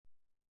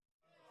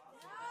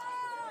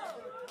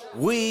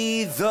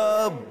We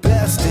the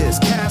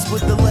bestest, cast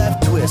with the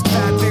left twist,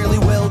 fat, fairly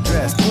well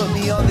dressed. Put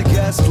me on the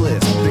guest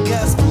list, the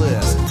guest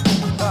list.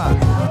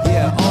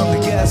 Yeah, on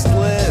the guest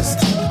list.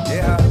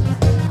 Yeah.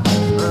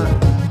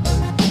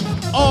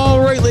 All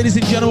right, ladies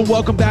and gentlemen,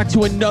 welcome back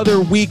to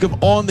another week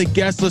of On the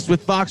Guest List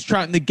with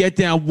Foxtrot and the Get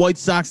Down, White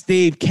Sox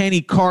Dave,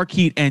 Kenny,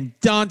 Carkeet, and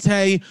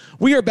Dante.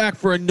 We are back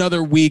for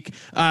another week.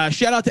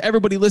 Shout out to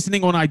everybody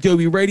listening on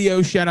Adobe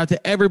Radio. Shout out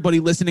to everybody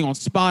listening on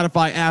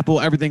Spotify, Apple,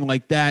 everything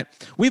like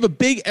that. We have a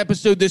big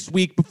episode this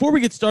week. Before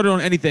we get started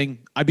on anything,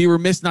 I'd be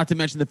remiss not to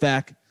mention the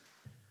fact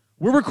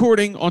we're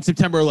recording on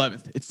September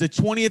 11th. It's the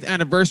 20th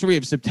anniversary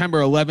of September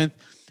 11th.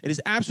 It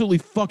is absolutely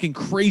fucking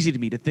crazy to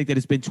me to think that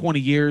it's been 20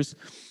 years.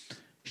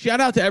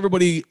 Shout out to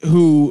everybody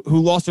who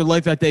lost their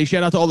life that day.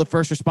 Shout out to all the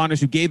first responders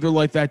who gave their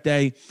life that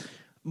day.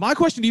 My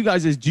question to you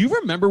guys is, do you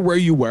remember where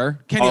you were?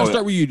 Kenny, I'll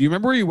start with you. Do you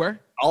remember where you were?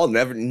 I'll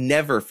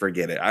never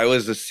forget it. I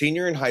was a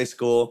senior in high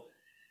school,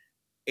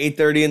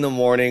 8:30 in the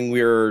morning.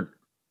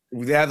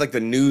 We had like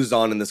the news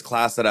on in this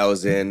class that I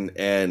was in,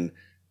 and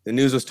the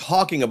news was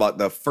talking about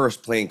the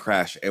first plane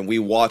crash, and we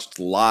watched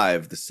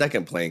live the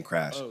second plane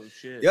crash. Oh,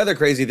 shit. The other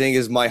crazy thing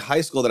is my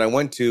high school that I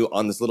went to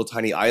on this little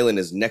tiny island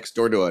is next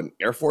door to an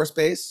Air Force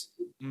base.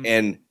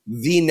 And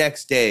the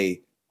next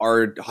day,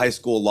 our high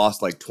school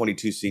lost like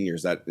 22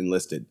 seniors that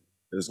enlisted.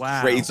 It was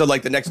crazy. So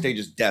like the next day,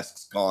 just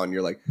desks gone.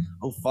 You're like,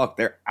 oh, fuck,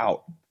 they're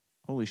out.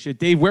 Holy shit.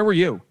 Dave, where were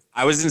you?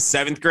 I was in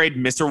 7th grade,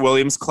 Mr.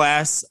 Williams'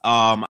 class.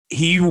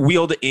 He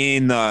wheeled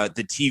in the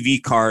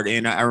TV card,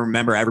 and I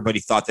remember everybody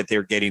thought that they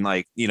were getting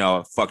like,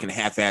 a fucking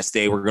half-ass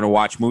day. We're going to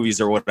watch movies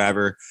or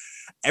whatever.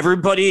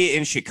 Everybody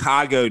in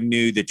Chicago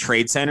knew the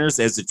trade centers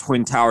as the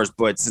Twin Towers,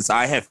 but since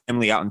I have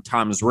family out in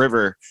Toms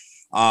River,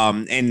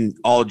 and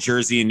all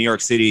Jersey and New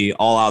York City,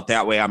 all out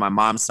that way on my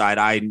mom's side,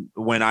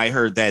 when I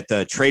heard that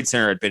the trade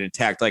center had been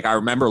attacked, like I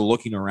remember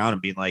looking around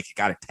and being like, it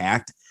got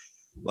attacked.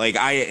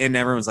 And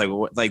everyone's like,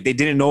 what? Like they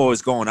didn't know what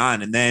was going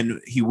on. And then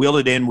he wheeled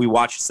it in. We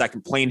watched a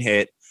second plane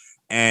hit.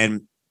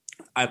 And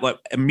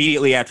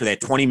immediately after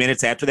that, 20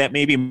 minutes after that,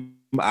 maybe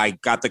I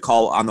got the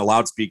call on the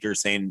loudspeaker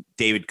saying,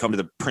 David, come to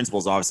the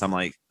principal's office. I'm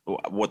like,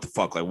 what the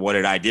fuck? Like, what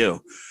did I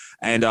do?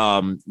 And,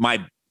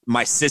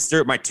 my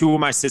two of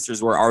my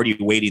sisters were already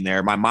waiting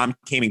there. My mom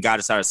came and got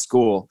us out of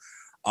school.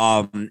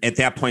 At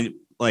that point,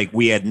 like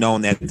we had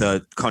known that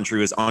the country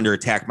was under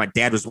attack. My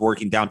dad was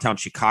working downtown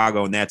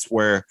Chicago, and that's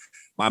where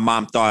my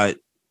mom thought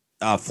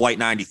Flight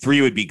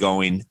 93 would be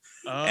going.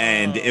 Oh.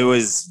 And it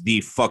was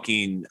the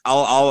fucking.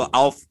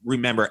 I'll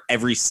remember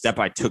every step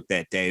I took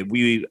that day.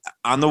 We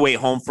on the way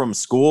home from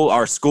school.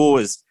 Our school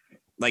was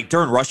like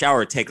during rush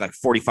hour. It'd take like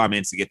 45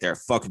 minutes to get there. It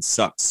fucking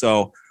sucked.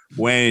 So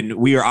when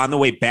we were on the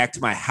way back to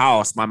my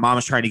house, my mom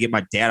was trying to get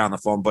my dad on the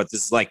phone, but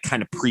this is like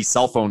kind of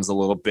pre-cell phones a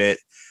little bit.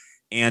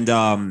 And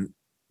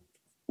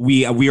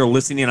we were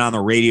listening on the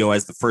radio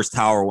as the first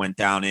tower went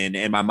down,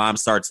 and my mom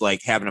starts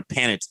like having a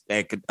panic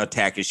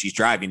attack as she's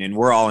driving, and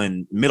we're all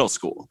in middle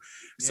school.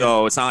 Yeah.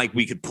 So it's not like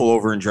we could pull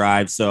over and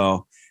drive.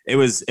 So it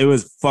was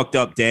fucked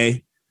up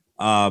day.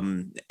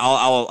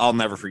 I'll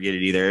never forget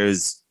it either. It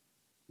was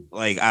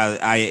like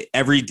I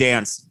every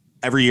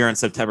year on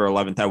September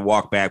 11th, I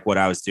walk back what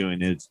I was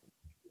doing. It's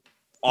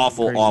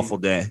awful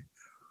day.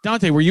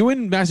 Dante, were you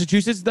in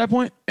Massachusetts at that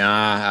point?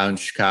 Nah, out in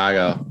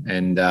Chicago.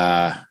 And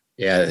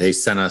they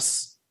sent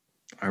us,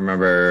 I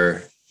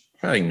remember,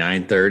 probably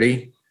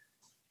 9:30,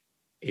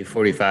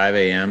 8:45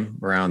 a.m.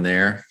 around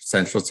there,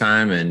 Central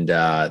Time. And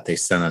they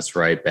sent us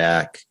right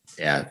back.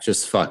 Yeah,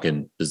 just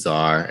fucking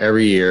bizarre.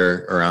 Every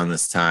year around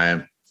this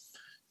time,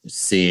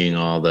 seeing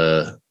all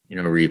the,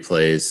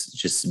 replays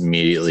just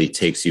immediately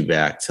takes you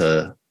back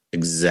to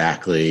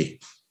exactly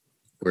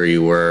where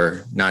you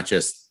were, not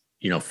just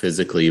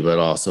physically but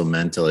also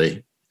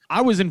mentally. I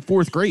was in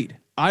 4th grade.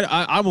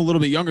 I'm a little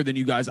bit younger than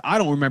you guys. I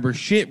don't remember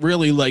shit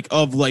really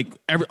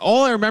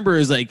all I remember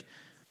is like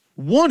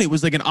it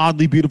was like an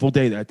oddly beautiful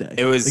day that day.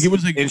 It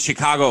was like in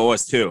Chicago. It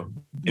was too.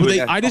 It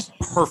was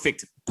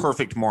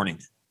perfect morning.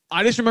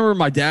 I just remember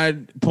my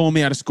dad pulling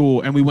me out of school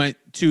and we went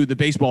to the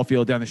baseball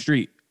field down the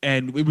street.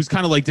 And it was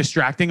kind of like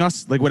distracting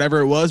us, like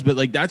whatever it was. But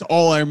like, that's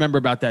all I remember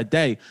about that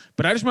day.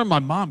 But I just remember my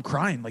mom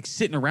crying, like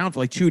sitting around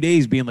for like 2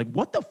 days being like,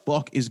 what the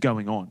fuck is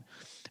going on?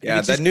 Yeah,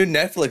 that new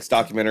Netflix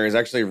documentary is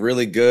actually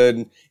really good.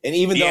 And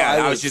even though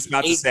I was just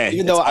about to say,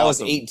 even though I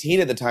was 18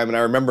 at the time and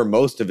I remember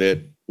most of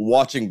it,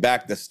 watching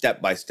back the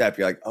step by step,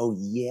 you're like, oh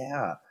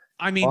yeah.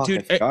 I mean,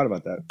 dude, I forgot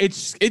about that.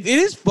 It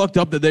is fucked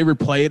up that they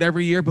replay it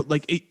every year, but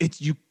like it's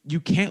you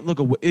can't look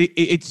away.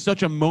 It's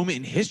such a moment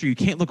in history. You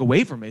can't look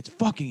away from it. It's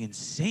fucking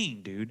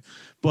insane, dude.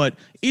 But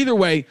either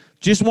way,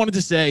 just wanted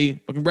to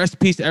say, rest in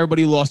peace to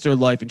everybody who lost their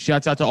life, and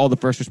shouts out to all the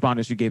first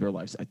responders who gave their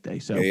lives that day.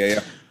 So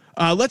yeah.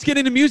 Let's get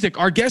into music.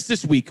 Our guest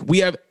this week, we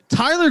have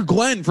Tyler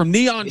Glenn from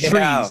Neon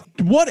Trees.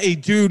 What a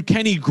dude,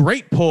 Kenny.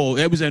 Great pull.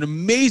 It was an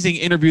amazing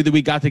interview that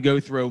we got to go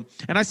through.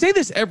 And I say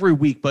this every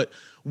week, but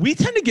we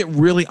tend to get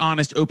really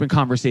honest, open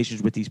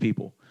conversations with these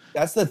people.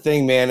 That's the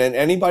thing, man. And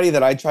anybody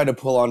that I try to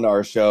pull onto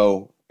our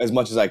show as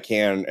much as I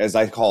can, as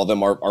I call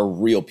them, are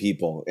real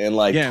people. And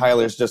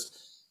Tyler's just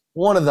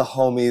one of the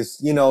homies.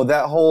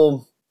 That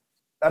whole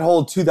that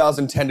whole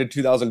 2010 to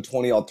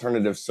 2020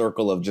 alternative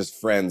circle of just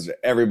friends.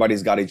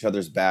 Everybody's got each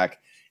other's back.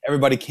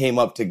 Everybody came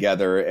up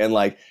together. And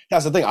like,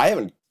 that's the thing. I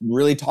haven't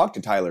really talked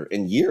to Tyler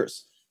in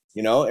years,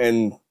 you know,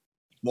 and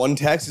one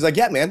text, he's like,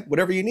 yeah, man,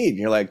 whatever you need. And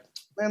you're like,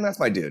 man, that's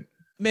my dude.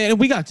 Man,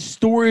 we got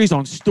stories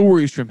on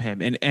stories from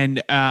him,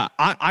 and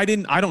I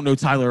don't know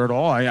Tyler at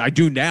all. I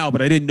do now, but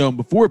I didn't know him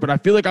before. But I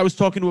feel like I was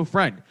talking to a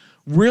friend.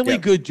 Really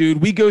good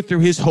dude. We go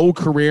through his whole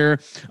career,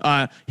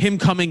 him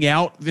coming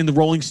out in the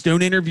Rolling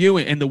Stone interview,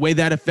 and the way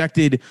that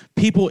affected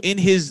people in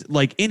his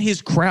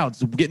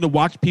crowds, getting to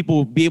watch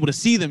people be able to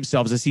see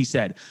themselves, as he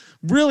said.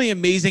 Really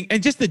amazing,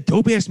 and just the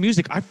dope ass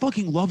music. I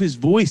fucking love his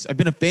voice. I've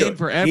been a fan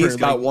forever. He's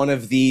got one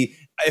of the,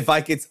 if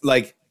I could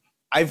like.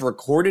 I've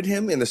recorded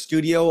him in the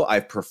studio.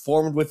 I've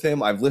performed with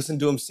him. I've listened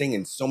to him sing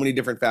in so many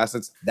different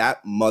facets.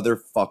 That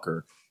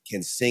motherfucker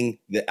can sing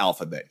the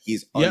alphabet.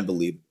 He's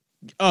unbelievable.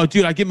 Oh,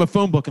 dude, I give him a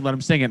phone book and let him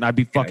sing it, and I'd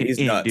be fucking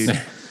in, nuts.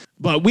 Dude.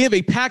 But we have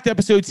a packed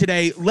episode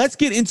today. Let's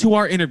get into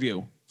our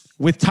interview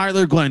with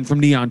Tyler Glenn from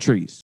Neon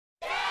Trees.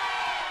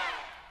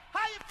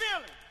 How you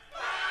feeling?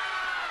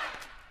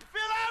 You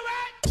feel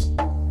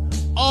all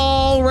right?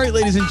 All right,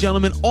 ladies and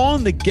gentlemen,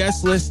 on the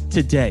guest list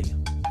today,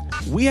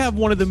 we have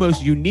one of the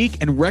most unique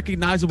and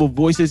recognizable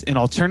voices in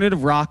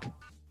alternative rock.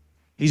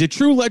 He's a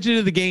true legend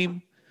of the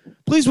game.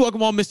 Please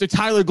welcome on Mr.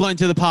 Tyler Glenn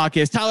to the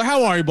podcast. Tyler,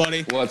 how are you,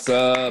 buddy? What's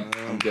up?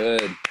 I'm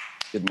good.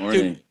 Good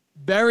morning. Dude,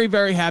 very,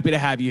 very happy to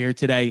have you here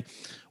today.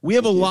 We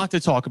have a lot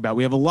to talk about.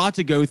 We have a lot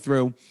to go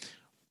through.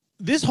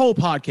 This whole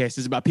podcast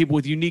is about people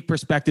with unique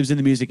perspectives in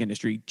the music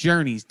industry,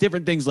 journeys,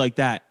 different things like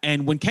that.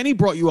 And when Kenny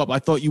brought you up, I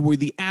thought you were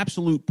the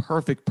absolute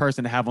perfect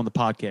person to have on the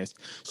podcast.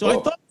 So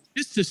I thought,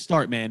 just to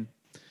start, man,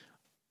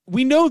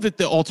 we know that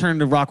the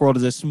alternative rock world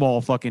is a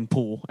small fucking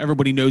pool.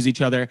 Everybody knows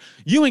each other.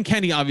 You and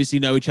Kenny obviously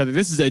know each other.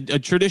 This is a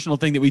traditional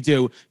thing that we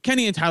do.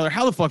 Kenny and Tyler,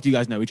 how the fuck do you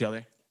guys know each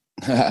other?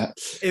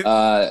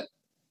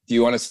 Do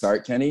you want to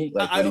start, Kenny?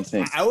 Like, what do you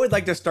think? I would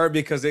like to start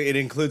because it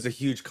includes a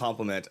huge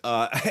compliment.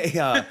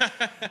 I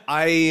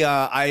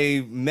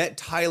met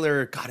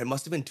Tyler, God, it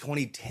must have been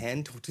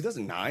 2010,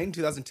 2009,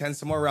 2010,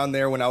 somewhere around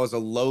there when I was a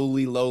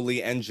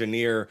lowly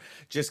engineer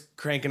just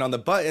cranking on the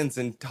buttons,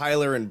 and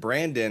Tyler and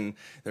Brandon,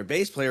 their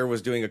bass player,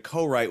 was doing a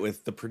co-write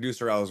with the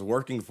producer I was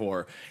working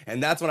for.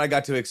 And that's when I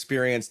got to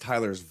experience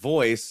Tyler's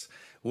voice,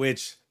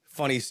 which...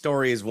 Funny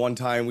story is one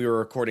time we were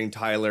recording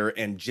Tyler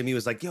and Jimmy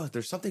was like, yo,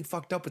 there's something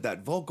fucked up with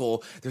that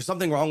vocal. There's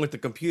something wrong with the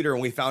computer.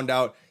 And we found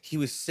out he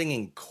was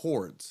singing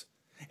chords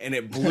and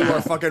it blew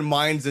our fucking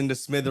minds into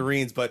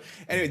smithereens. But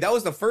anyway, that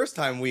was the first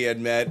time we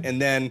had met.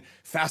 And then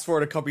fast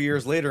forward a couple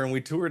years later and we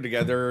toured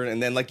together.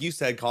 And then like you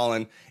said,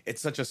 Colin, it's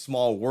such a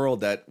small world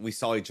that we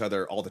saw each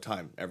other all the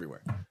time,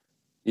 everywhere.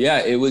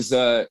 Yeah, it was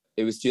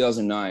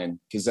 2009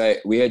 because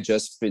we had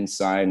just been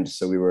signed.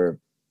 So we were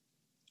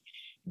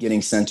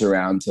getting sent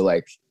around to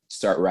like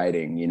start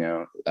writing, you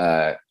know,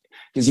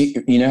 because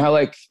you know how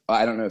like,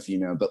 I don't know if you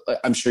know, but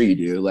I'm sure you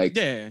do, like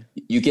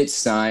you get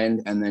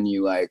signed and then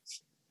you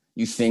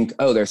think,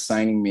 oh, they're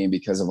signing me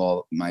because of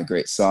all my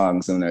great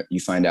songs, and you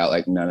find out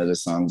like none of the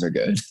songs are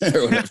good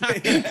or whatever.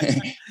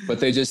 But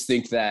they just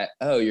think that,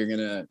 oh, you're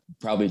gonna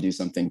probably do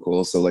something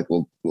cool, so like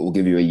we'll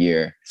give you a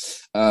year.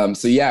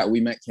 So yeah, we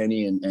met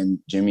Kenny and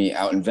Jimmy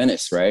out in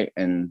Venice, right?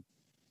 And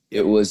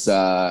it was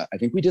I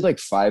think we did like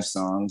 5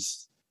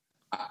 songs.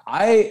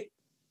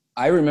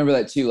 I remember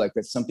that too, like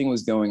that something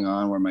was going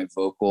on where my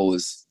vocal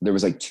there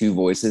was like 2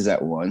 voices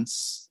at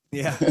once.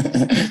 Yeah.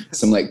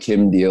 Some like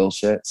Kim Deal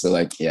shit. So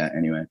like, yeah,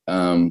 anyway.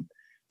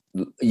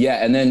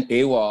 Yeah, and then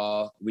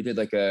AWOL, we did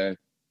like a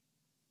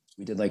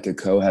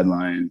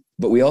co-headline,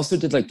 but we also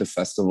did like the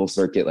festival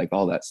circuit, like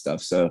all that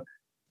stuff. So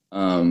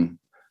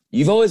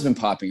you've always been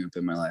popping up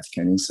in my life,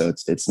 Kenny. So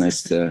it's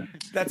nice to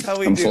that's how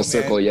we come do, full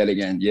circle yet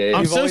again. Yeah.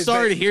 I'm so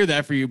sorry to hear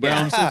that for you, bro. Yeah.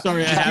 I'm so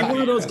sorry. You're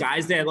one of those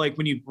guys that like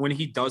when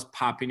he does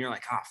pop in, you're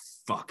like, ah,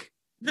 fuck.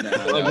 No,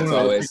 it's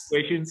always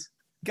situations.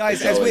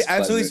 Guys,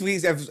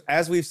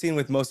 as we've seen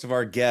with most of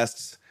our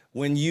guests,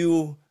 when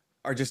you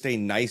are just a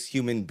nice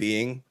human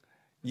being,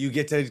 you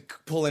get to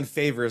pull in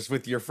favors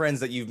with your friends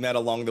that you've met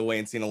along the way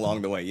and seen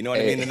along the way. You know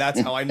what I mean? And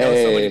that's how I know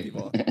so many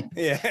people.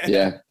 Yeah.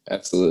 Yeah,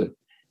 absolutely.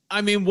 I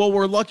mean, well,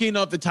 we're lucky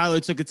enough that Tyler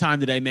took the time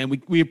today, man.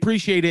 We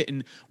appreciate it.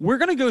 And we're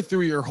going to go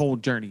through your whole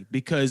journey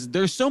because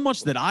there's so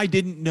much that I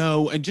didn't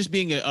know. And just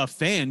being a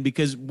fan,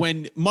 because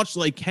when much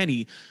like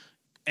Kenny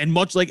and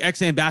much like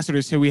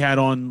ex-ambassadors who we had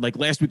on like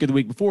last week or the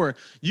week before,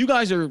 you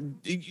guys are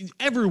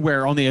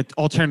everywhere on the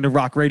alternative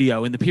rock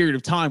radio in the period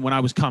of time when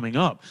I was coming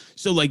up.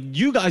 So like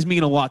you guys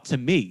mean a lot to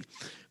me.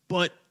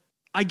 But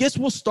I guess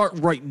we'll start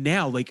right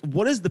now. Like,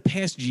 what has the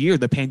past year,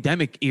 the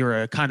pandemic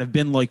era, kind of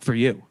been like for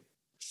you?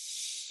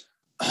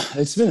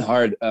 It's been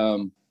hard.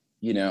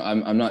 You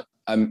know,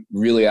 I'm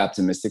really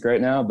optimistic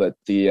right now, but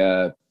we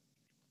had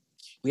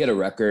a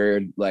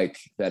record like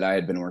that I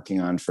had been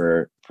working on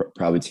for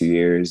probably 2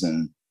 years.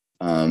 And,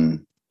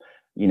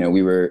 you know,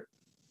 we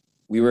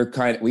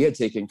had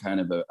taken kind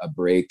of a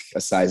break,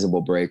 a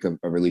sizable break of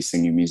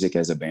releasing new music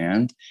as a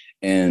band.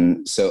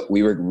 And so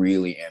we were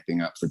really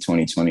amping up for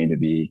 2020 to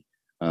be,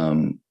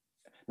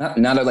 not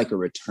not a, like a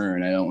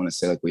return. I don't want to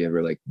say like we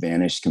ever like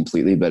vanished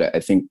completely, but I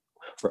think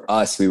for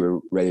us, we were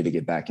ready to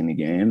get back in the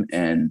game,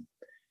 and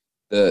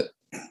the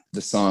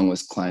song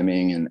was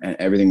climbing and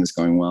everything was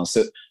going well.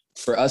 So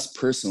for us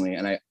personally,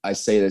 and I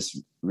say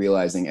this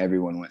realizing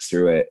everyone went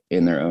through it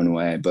in their own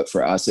way, but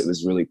for us, it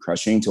was really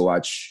crushing to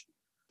watch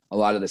a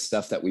lot of the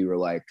stuff that we were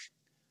like,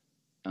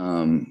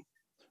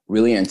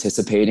 really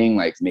anticipating,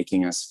 like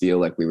making us feel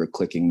like we were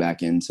clicking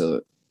back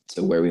into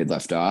where we had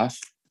left off,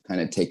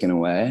 kind of taken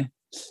away.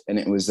 And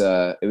it was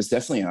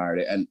definitely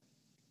hard.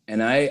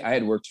 And I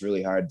had worked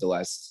really hard the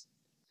last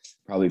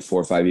probably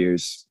 4 or 5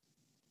 years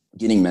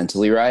getting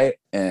mentally right.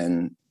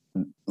 And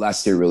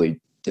last year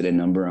really did a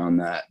number on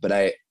that. But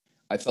I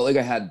felt like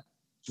I had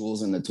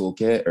tools in the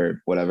toolkit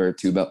or whatever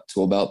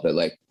tool belt that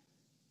like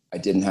I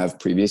didn't have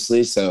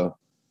previously. So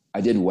I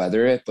did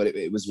weather it, but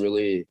it was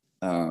really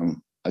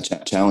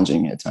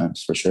challenging at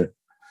times for sure.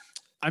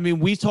 I mean,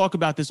 we talk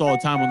about this all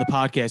the time on the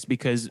podcast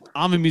because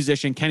I'm a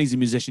musician, Kenny's a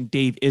musician,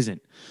 Dave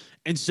isn't.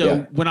 And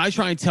so when I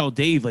try and tell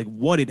Dave like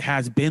what it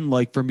has been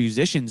like for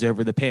musicians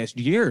over the past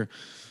year,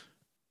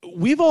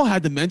 we've all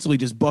had to mentally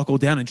just buckle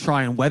down and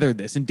try and weather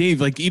this. And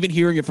Dave, like even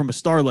hearing it from a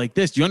star like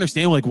this, do you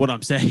understand like what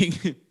I'm saying?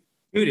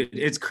 Dude,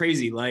 it's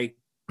crazy. Like,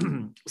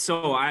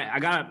 so I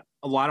got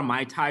a lot of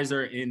my ties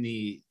are in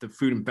the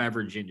food and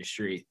beverage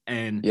industry.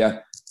 And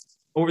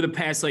over the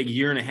past like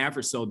year and a half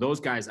or so, those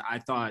guys, I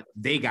thought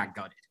they got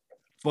gutted.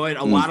 But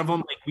a lot of them,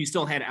 like we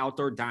still had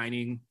outdoor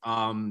dining.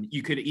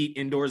 You could eat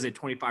indoors at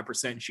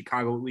 25% in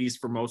Chicago, at least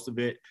for most of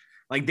it.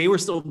 Like they were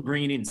still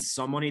bringing in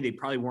some money. They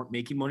probably weren't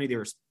making money. They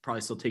were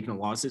probably still taking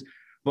losses.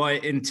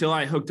 But until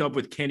I hooked up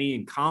with Kenny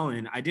and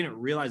Colin, I didn't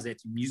realize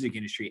that the music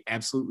industry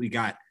absolutely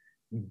got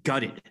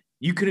gutted.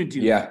 You couldn't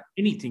do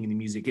anything in the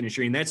music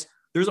industry. And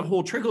there's a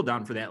whole trickle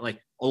down for that. Like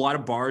a lot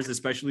of bars,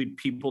 especially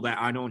people that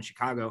I know in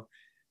Chicago,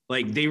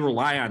 like they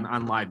rely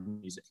on live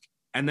music.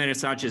 And then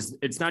it's not just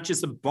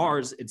the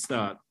bars, it's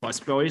the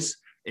busboys,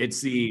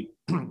 it's the,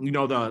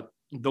 the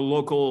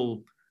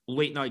local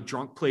late night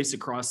drunk place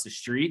across the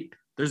street.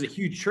 There's a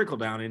huge trickle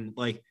down, and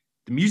like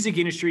the music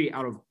industry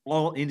out of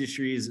all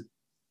industries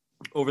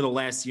over the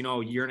last,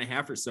 year and a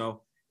half or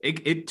so,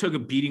 it took a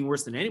beating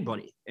worse than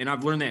anybody. And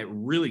I've learned that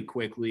really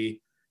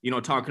quickly,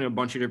 talking to a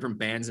bunch of different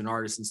bands and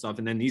artists and stuff.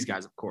 And then these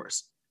guys, of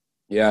course.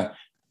 Yeah.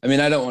 I mean,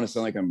 I don't want to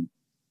sound like I'm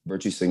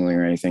virtue signaling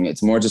or anything.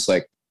 It's more just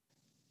like,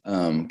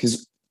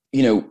 cause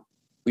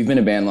we've been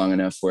a band long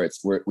enough where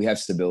we have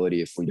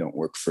stability if we don't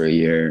work for a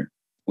year,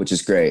 which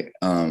is great.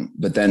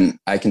 But then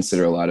I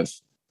consider a lot of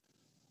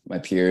my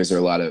peers or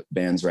a lot of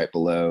bands right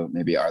below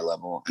maybe our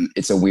level. And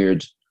it's a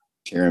weird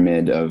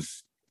pyramid of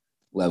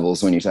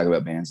levels when you talk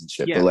about bands and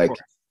shit. Yeah, but like,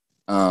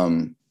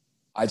 I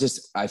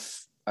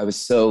was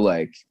so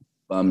like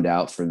bummed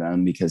out for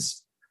them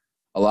because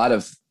a lot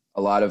of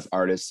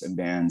artists and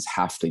bands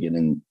have to get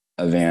in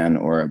a van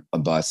or a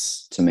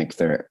bus to make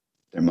their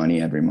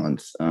money every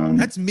month.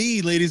 That's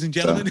me, ladies and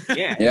gentlemen. So,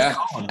 yeah.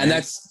 And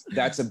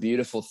that's a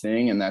beautiful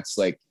thing. And that's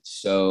like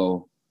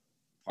so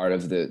part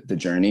of the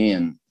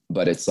journey.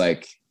 But it's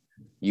like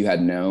you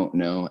had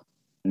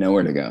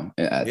nowhere to go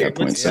at that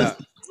point. So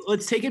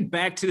let's take it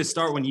back to the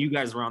start when you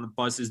guys were on the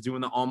buses doing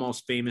the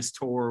Almost Famous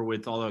tour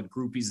with all the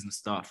groupies and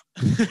stuff.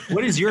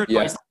 What is your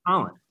advice to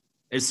Colin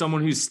as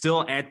someone who's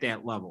still at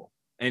that level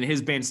and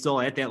his band's still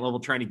at that level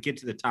trying to get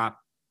to the top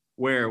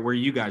where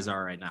you guys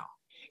are right now?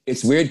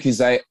 It's weird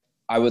because I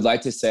would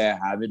like to say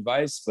I have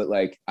advice, but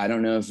like, I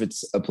don't know if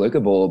it's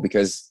applicable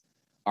because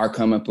our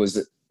come up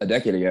was a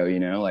decade ago,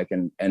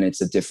 and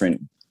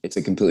it's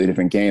a completely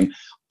different game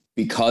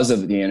because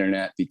of the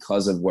internet,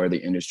 because of where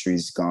the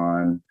industry's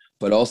gone,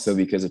 but also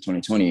because of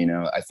 2020,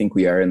 I think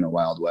we are in the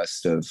Wild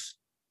West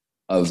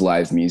of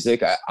live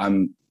music.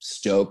 I'm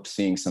stoked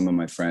seeing some of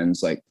my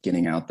friends like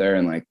getting out there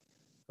and like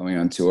going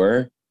on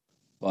tour,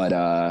 but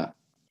I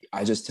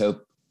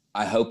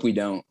hope we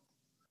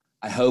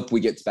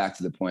get back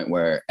to the point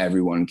where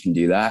everyone can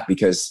do that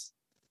because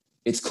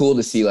it's cool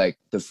to see like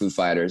the Foo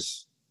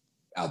Fighters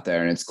out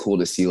there. And it's cool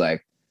to see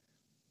like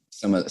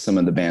some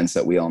of the bands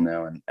that we all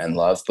know and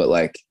love, but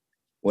like,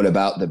 what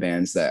about the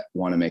bands that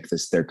want to make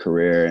this their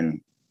career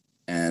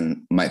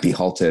and might be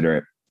halted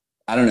or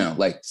I don't know.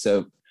 Like,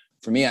 so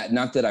for me,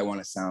 not that I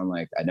want to sound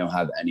like I don't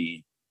have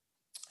any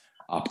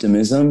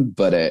optimism,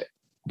 but it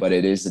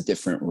is a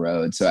different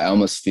road. So I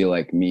almost feel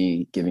like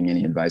me giving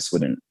any advice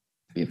wouldn't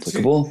be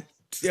applicable.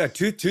 Yeah,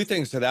 two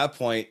things to that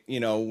point.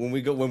 When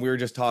we were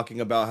just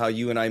talking about how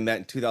you and I met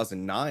in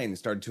 2009 and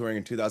started touring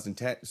in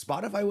 2010,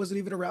 Spotify wasn't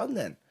even around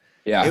then.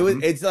 Yeah,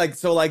 it's like,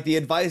 so like the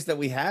advice that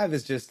we have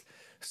is just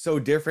so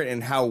different,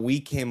 and how we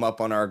came up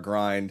on our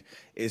grind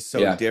is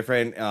so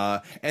different.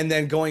 And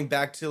then going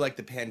back to like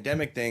the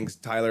pandemic things,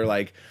 Tyler,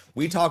 like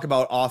we talk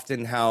about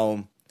often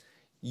how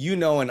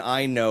and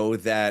I know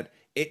that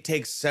it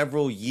takes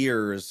several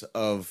years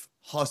of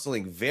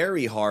hustling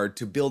very hard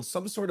to build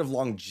some sort of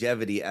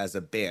longevity as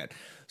a band.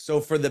 So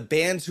for the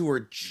bands who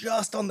were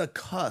just on the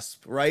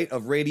cusp, right,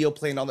 of radio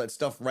play and all that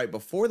stuff right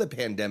before the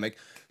pandemic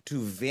to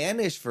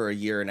vanish for a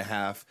year and a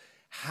half,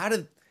 how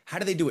how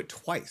do they do it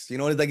twice? You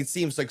know, like it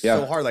seems like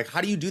so hard. Like, how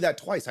do you do that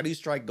twice? How do you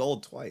strike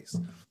gold twice?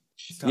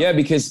 Yeah,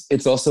 because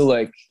it's also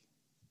like,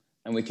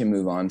 and we can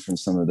move on from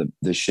some of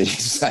the shitty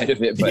side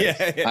of it, but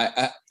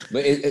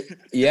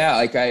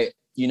like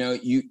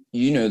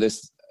you know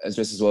this as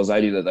just as well as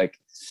I do, that like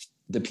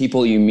the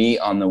people you meet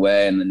on the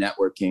way and the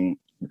networking,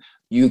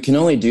 you can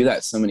only do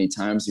that so many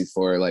times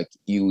before like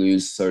you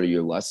lose sort of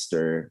your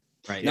luster.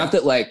 Right. Not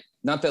that like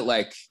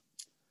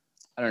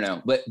I don't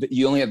know, but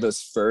you only have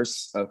those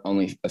first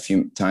only a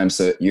few times.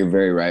 So you're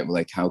very right.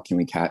 Like, how can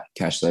we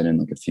cash that in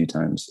like a few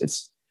times?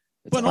 It's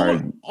but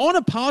hard. On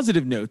a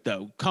positive note,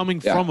 though, coming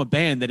from a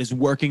band that is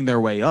working their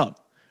way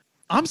up,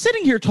 I'm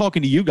sitting here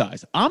talking to you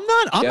guys. I'm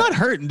not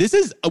hurting.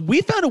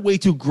 We found a way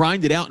to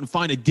grind it out and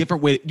find a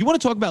different way. You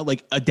want to talk about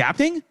like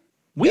adapting?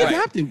 We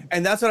adapted.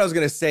 And that's what I was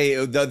going to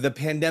say. The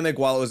pandemic,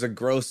 while it was a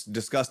gross,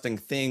 disgusting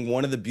thing,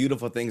 one of the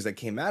beautiful things that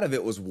came out of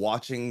it was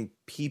watching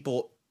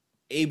people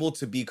able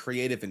to be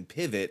creative and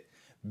pivot.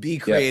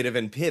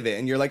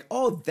 And you're like,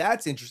 oh,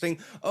 that's interesting.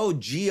 Oh,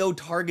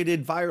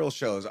 geo-targeted viral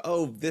shows.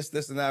 Oh, this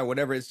and that,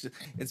 whatever.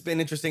 It's been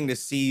interesting to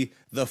see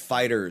the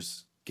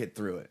fighters get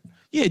through it.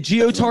 Yeah,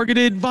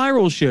 geo-targeted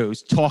viral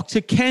shows. Talk to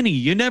Kenny.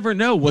 You never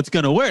know what's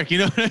going to work. You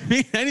know what I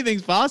mean?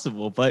 Anything's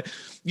possible. But,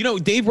 you know,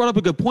 Dave brought up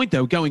a good point,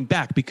 though, going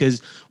back,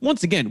 because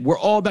once again, we're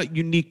all about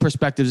unique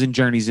perspectives and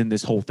journeys in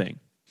this whole thing.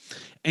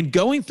 And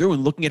going through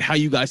and looking at how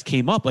you guys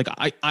came up, like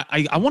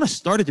I want to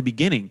start at the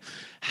beginning.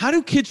 How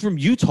do kids from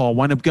Utah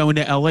wind up going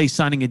to LA,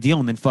 signing a deal,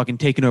 and then fucking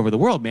taking over the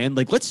world, man?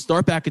 Like, let's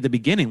start back at the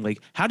beginning.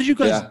 Like, how did you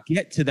guys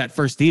get to that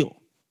first deal?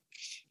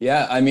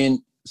 Yeah, I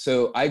mean,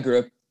 so I grew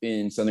up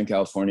in Southern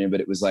California,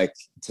 but it was like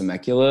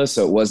Temecula,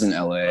 so it wasn't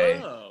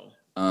LA.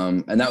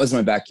 And that was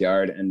my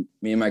backyard. And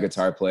me and my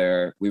guitar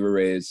player, we were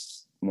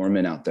raised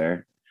Mormon out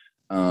there.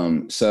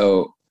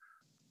 So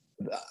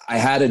I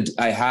had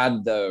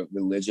the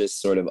religious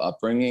sort of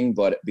upbringing,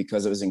 but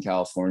because it was in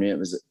California,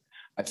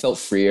 I felt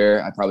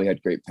freer. I probably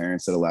had great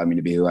parents that allowed me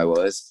to be who I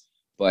was.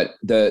 But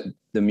the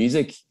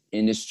music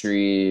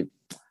industry,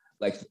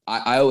 like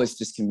I always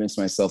just convinced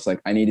myself, like,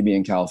 I need to be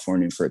in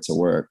California for it to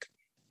work.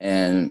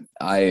 And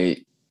I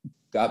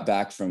got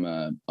back from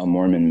a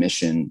Mormon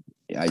mission.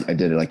 I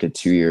did like a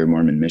 2-year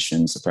Mormon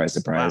mission, surprise.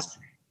 Wow.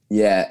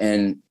 Yeah.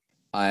 And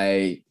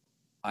I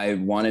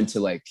wanted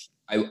to like,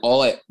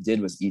 all I did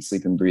was Eat,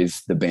 Sleep, and Breathe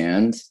the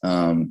band.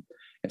 And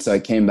so I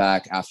came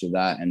back after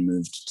that and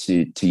moved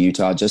to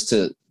Utah just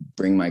to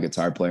bring my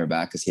guitar player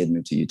back, because he had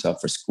moved to Utah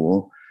for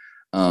school.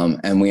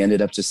 And we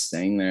ended up just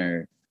staying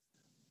there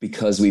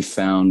because we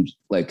found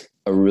like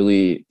a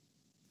really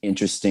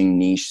interesting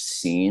niche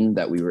scene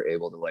that we were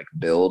able to like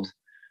build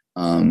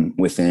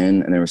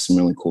within. And there were some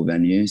really cool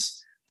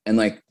venues. And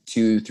like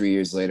 2-3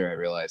 years later, I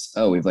realized,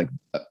 oh, we've like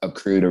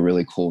accrued a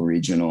really cool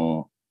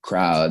regional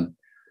crowd.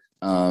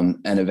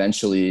 And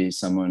eventually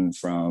someone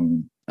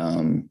from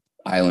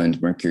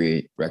Island,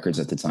 Mercury Records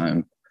at the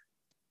time,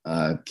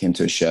 came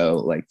to a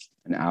show like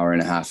an hour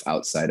and a half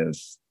outside of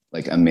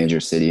like a major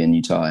city in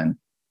Utah. And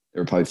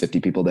there were probably 50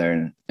 people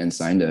there and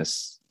signed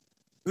us.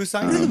 Who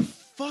signed you?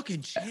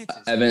 Fucking chances.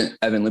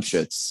 Evan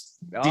Lipschutz.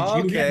 Did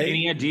you have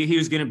any idea he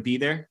was going to be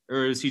there?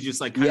 Or is he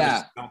just like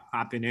kind of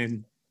popping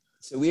in?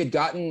 So we had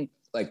gotten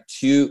like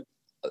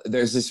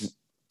there's this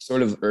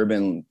sort of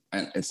urban,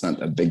 it's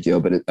not a big deal,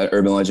 but an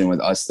urban legend with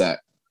us that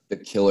the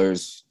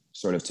Killers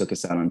sort of took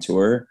us out on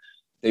tour.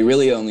 They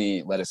really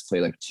only let us play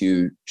like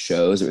 2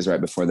 shows. It was right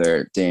before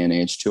their Day and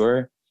Age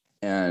tour.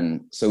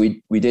 And so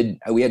we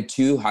had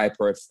 2 high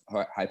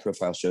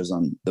profile shows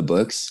on the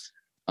books.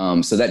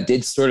 So that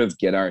did sort of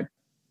get our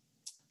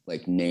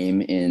like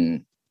name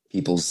in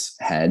people's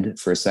head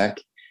for a sec.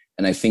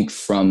 And I think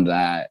from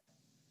that,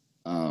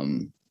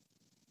 the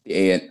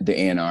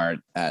A&R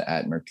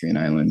at Mercury and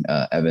Island,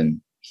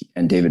 Evan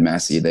and David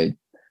Massey,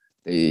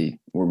 they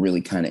were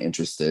really kind of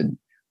interested.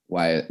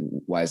 Why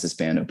is this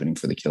band opening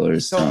for the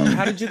Killers? So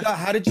how did you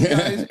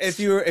guys,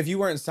 if you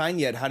weren't signed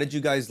yet, how did you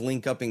guys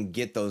link up and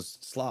get those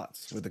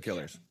slots with the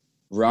Killers?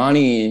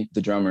 Ronnie,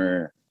 the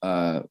drummer,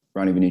 Ronnie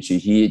Vanucci,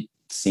 he'd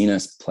seen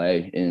us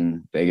play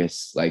in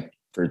Vegas like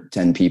for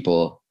 10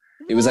 people.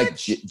 It was like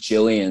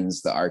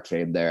Jillian's, the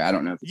arcade there. I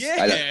don't know.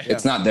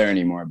 It's not there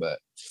anymore, but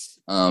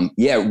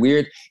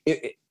weird.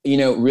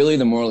 Really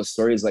the moral of the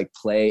story is like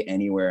play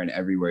anywhere and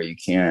everywhere you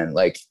can.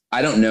 Like,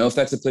 I don't know if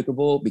that's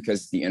applicable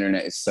because the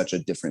internet is such a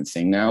different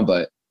thing now,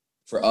 but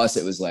for us,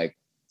 it was like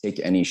take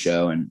any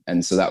show.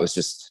 And so that was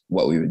just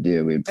what we would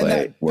do. We'd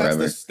play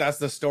wherever. That's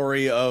the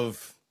story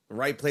of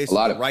right place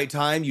at the right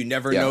time. You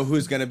never know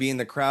who's going to be in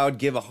the crowd.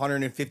 Give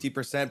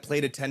 150%, play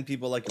to 10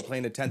 people like you're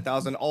playing to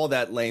 10,000, all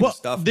that lame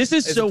stuff. This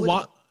is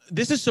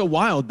so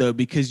wild though,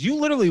 because you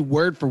literally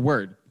word for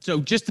word. So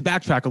just to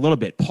backtrack a little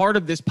bit, part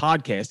of this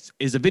podcast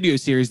is a video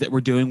series that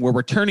we're doing where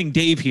we're turning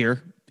Dave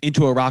here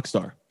into a rock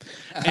star.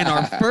 And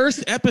our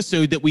first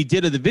episode that we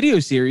did of the video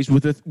series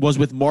was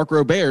with Mark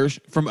Roberge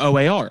from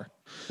OAR.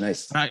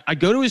 Nice. I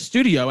go to his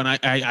studio and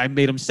I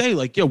made him say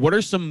like, yo, what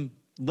are some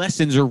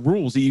lessons or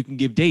rules that you can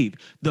give Dave?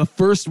 The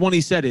first one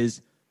he said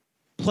is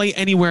play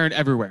anywhere and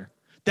everywhere.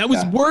 That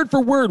was word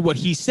for word what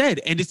he said.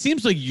 And it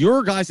seems like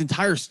your guys'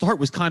 entire start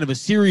was kind of a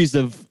series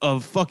of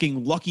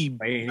fucking lucky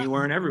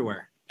anywhere and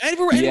everywhere.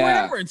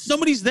 Anywhere, and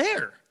somebody's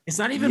there. It's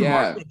not even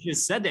Mark that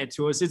just said that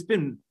to us. It's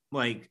been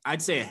like,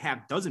 I'd say a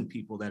half dozen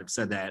people that have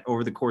said that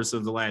over the course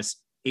of the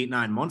last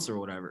 8-9 months or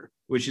whatever,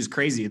 which is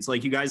crazy. It's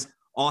like you guys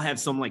all have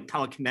some like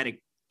telekinetic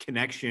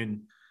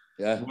connection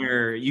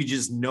where you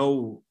just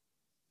know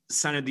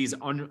some of these,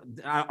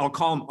 I'll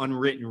call them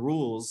unwritten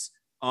rules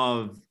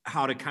of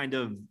how to kind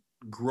of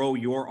grow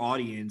your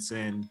audience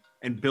and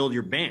build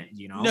your band,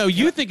 you know? No,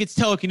 you think it's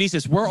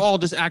telekinesis. We're all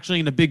just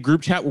actually in a big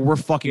group chat where we're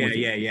fucking with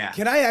you. Yeah.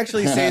 Can I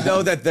actually say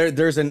though that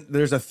there's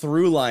a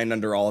through line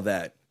under all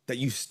that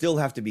you still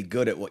have to be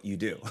good at what you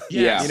do.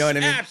 Yeah. You know what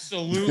I mean?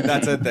 Absolutely.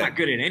 That's a thing. Not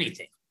good at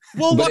anything.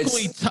 Well, but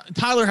luckily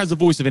Tyler has the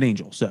voice of an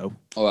angel, so.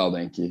 Oh, well,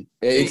 thank you.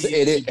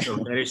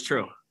 That is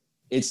true.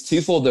 It's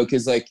twofold though,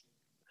 because like,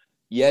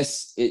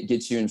 yes, it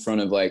gets you in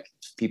front of like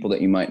people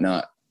that you might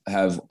not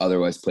have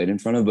otherwise played in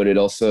front of, but it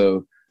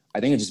also, I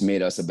think it just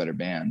made us a better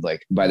band.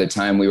 Like by the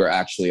time we were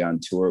actually on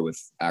tour with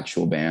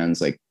actual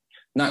bands, like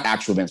not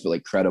actual bands, but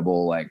like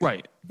credible, like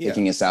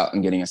taking us out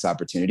and getting us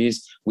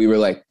opportunities, we were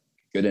like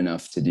good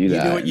enough to do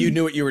that. You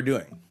knew what you were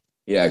doing.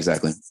 Yeah,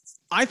 exactly.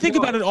 I think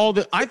about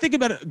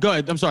it Go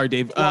ahead. I'm sorry,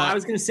 Dave. Well, I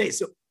was going to say,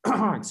 so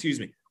excuse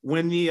me.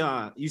 When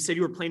you said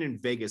you were playing in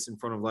Vegas in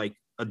front of like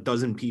a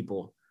dozen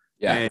people,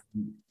 and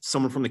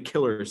someone from the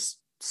Killers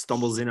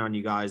stumbles in on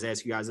you guys,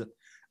 asks you guys,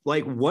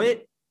 like,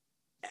 what,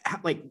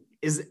 like,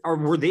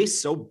 were they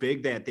so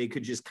big that they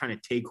could just kind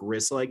of take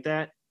risks like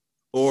that?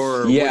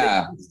 Or were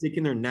they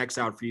sticking their necks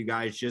out for you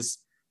guys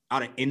just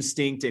out of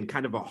instinct and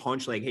kind of a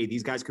hunch, like, hey,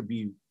 these guys could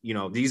be, you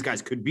know,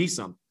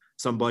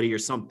 somebody or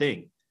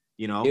something,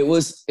 you know? It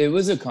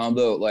was a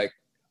combo. Like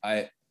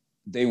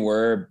they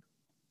were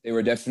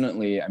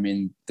definitely, I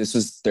mean, this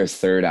was their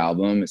third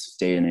album. It's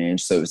Day and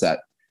Age. So it was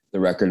the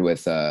record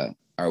with Are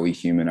We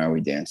Human, Are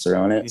We Dancer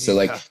on it. So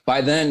like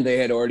by then they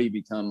had already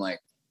become like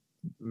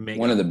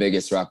one of the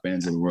biggest rock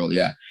bands in the world.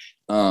 Yeah.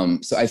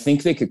 So I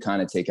think they could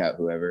kind of take out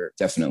whoever,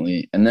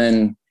 definitely. And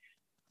then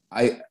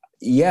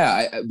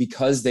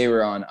because they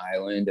were on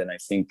Island, and I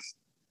think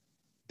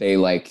they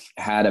like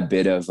had a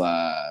bit of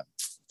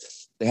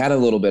they had a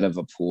little bit of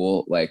a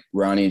pool. Like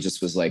Ronnie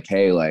just was like,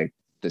 hey, like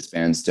this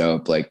band's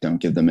dope, like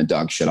don't give them a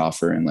dog shit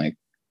offer. And like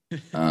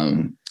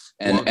and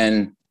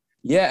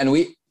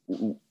we,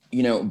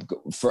 you know,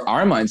 for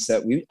our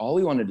mindset, all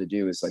we wanted to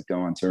do is like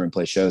go on tour and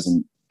play shows,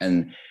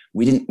 and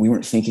we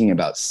weren't thinking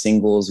about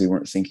singles, we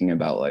weren't thinking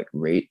about like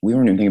we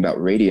weren't even thinking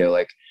about radio.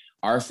 Like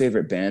our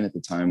favorite band at the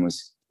time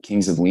was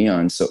Kings of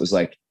Leon, so it was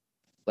like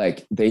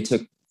they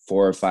took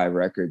 4 or 5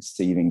 records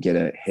to even get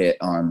a hit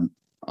on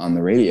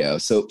the radio.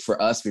 So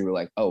for us, we were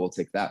like, oh, we'll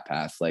take that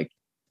path, like,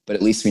 but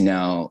at least we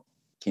now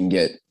can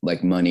get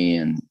like money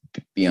and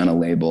be on a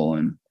label.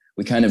 And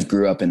we kind of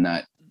grew up in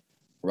that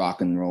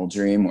rock and roll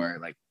dream where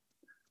like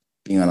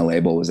being on a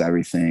label was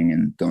everything,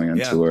 and going on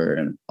tour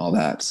and all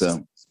that.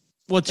 So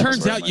well, it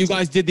turns out you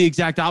guys did the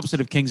exact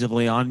opposite of Kings of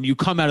Leon. You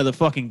come out of the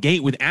fucking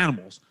gate with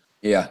Animals.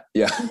 Yeah.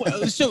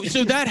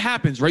 So that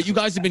happens, right? You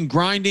guys have been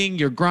grinding,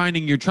 you're trying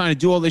to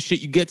do all this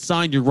shit. You get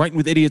signed, you're writing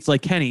with idiots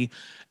like Kenny.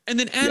 And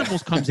then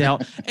Animals comes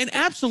out and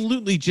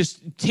absolutely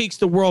just takes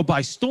the world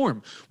by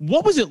storm.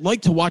 What was it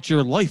like to watch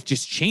your life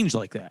just change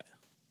like that?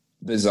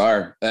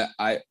 Bizarre.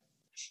 It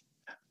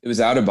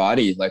was out of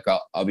body. Like,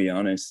 I'll be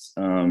honest.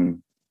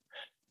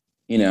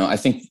 You know, I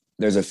think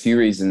there's a few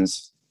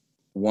reasons.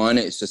 One,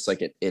 it's just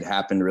like it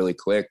happened really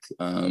quick.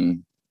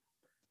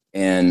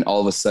 And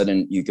all of a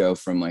sudden you go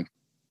from like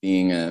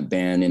being a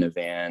band in a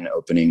van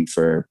opening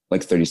for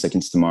like 30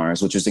 Seconds to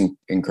Mars, which was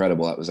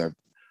incredible. That was our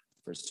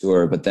first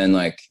tour. But then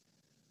like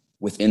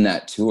within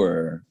that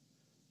tour,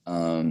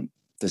 the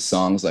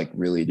song's like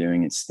really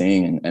doing its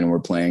thing. And we're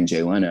playing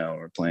Jay Leno,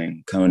 we're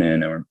playing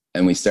Conan,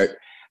 and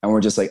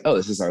we're just like, oh,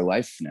 this is our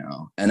life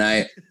now.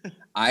 And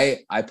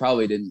it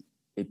probably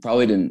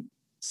didn't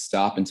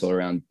stop until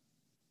around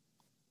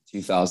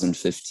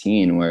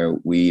 2015, where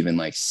we even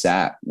like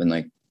sat and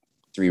like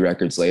 3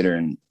 records later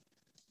and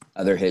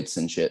other hits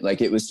and shit.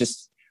 Like it was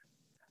just,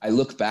 I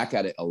look back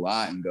at it a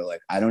lot and go like,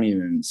 I don't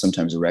even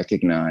sometimes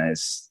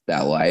recognize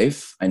that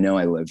life. I know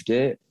I lived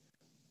it.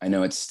 I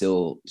know it's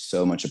still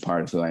so much a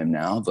part of who I am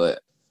now, but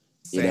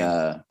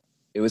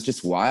it was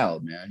just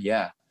wild, man.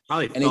 Yeah.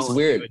 Probably, and it's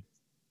weird.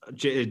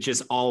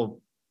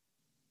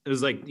 It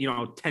was like, you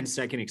know,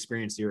 10-second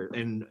experience here,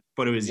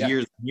 but it was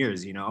years and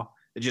years, you know,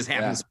 it just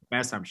happens so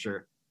fast, I'm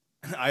sure.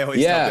 I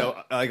always tell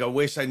people, like, I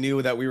wish I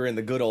knew that we were in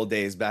the good old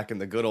days, back in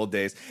the good old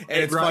days.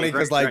 And it's funny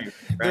because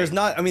there's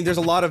not, I mean, there's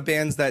a lot of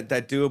bands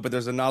that do it, but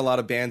there's not a lot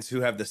of bands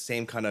who have the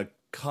same kind of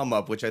come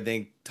up, which I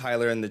think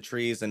Tyler and the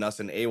Trees and us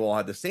and AWOL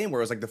had the same,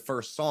 where it was like the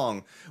first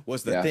song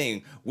was the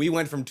thing. We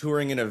went from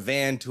touring in a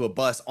van to a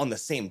bus on the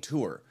same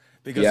tour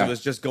because it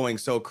was just going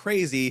so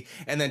crazy.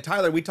 And then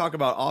Tyler, we talk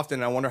about often,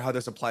 and I wonder how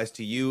this applies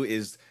to you,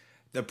 is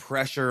the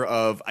pressure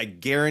of, I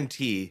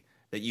guarantee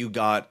that you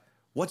got,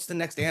 what's the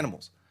next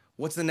Animals?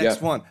 What's the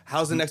next one?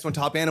 How's the next one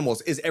top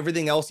Animals? Is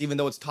everything else, even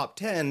though it's top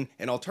 10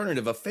 and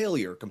alternative, a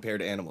failure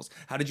compared to Animals?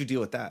 How did you deal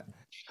with that?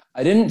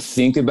 I didn't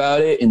think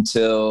about it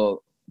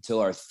until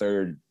our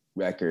third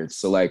record.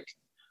 So like,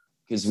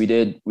 because we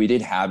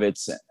did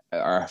Habits,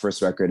 our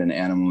first record, and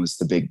Animal was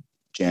the big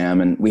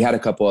jam, and we had a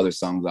couple other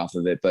songs off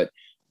of it, but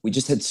we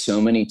just had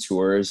so many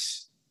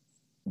tours,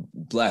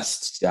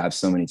 blessed to have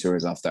so many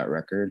tours off that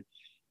record,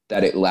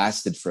 that it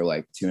lasted for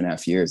like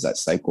 2.5 years, that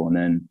cycle. And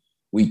then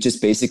we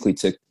just basically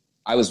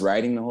I was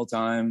writing the whole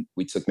time.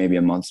 We took maybe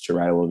a month to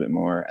write a little bit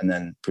more, and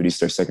then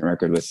produced our second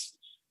record with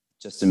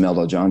Justin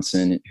Meldal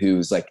Johnson,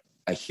 who's like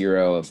a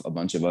hero of a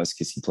bunch of us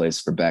because he plays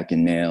for Beck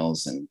and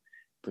Nails, and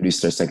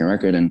produced our second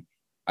record. And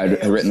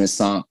I'd written this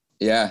song.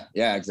 Yeah,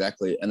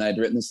 exactly. And I'd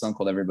written this song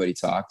called Everybody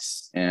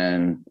Talks.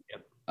 And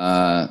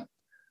I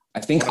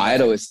think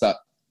I'd always thought,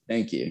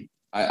 thank you.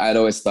 I'd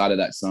always thought of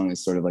that song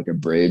as sort of like a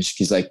bridge,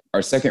 because like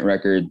our second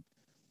record,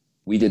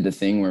 we did the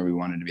thing where we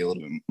wanted to be a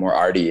little bit more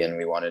arty, and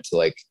we wanted to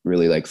like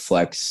really like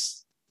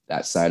flex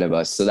that side of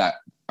us. So that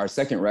our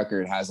second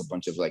record has a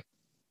bunch of like,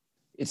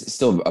 it's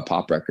still a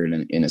pop record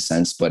in a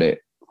sense, but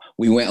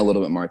we went a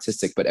little bit more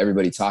artistic. But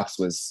Everybody Talks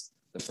was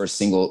the first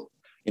single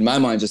in my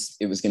mind. Just,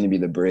 it was going to be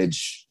the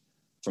bridge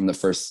from the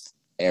first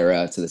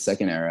era to the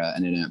second era,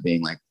 and it ended up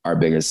being like our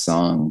biggest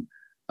song.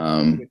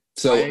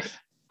 So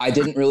I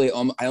didn't really,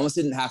 I almost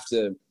didn't have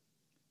to,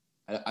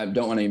 I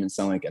don't want to even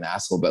sound like an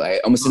asshole, but I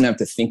almost didn't have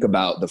to think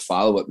about the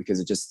follow-up, because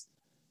it just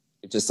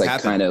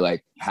like kind of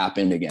like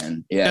happened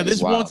again. Yeah. Now,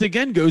 this once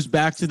again goes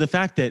back to the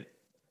fact that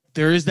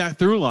there is that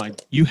through line.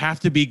 You have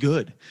to be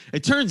good.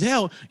 It turns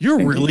out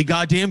you're really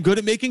goddamn good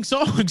at making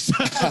songs.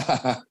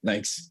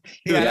 Thanks.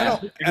 Yeah.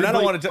 I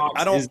don't want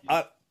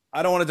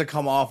it to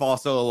come off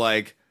also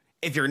like,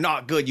 if you're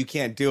not good, you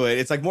can't do it.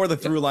 It's like more the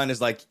through line is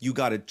like, you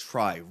got to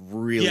try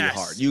really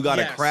hard. You got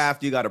to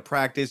craft, you got to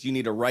practice. You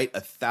need to write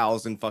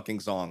 1,000 fucking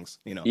songs,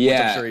 you know?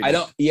 Yeah.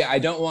 I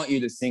don't want you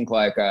to think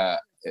like,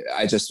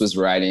 I just was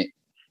writing,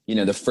 you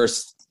know, the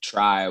first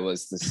try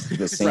was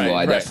the single.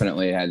 I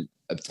definitely had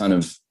a ton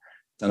of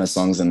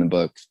songs in the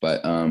book,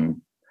 but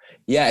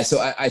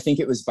so I think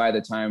it was by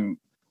the time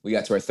we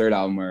got to our third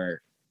album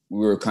where we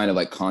were kind of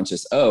like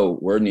conscious,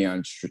 we're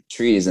Neon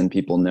Trees and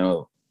people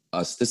know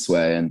us this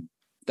way. And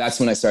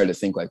that's when I started to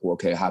think like, well,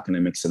 okay, how can I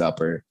mix it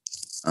up, or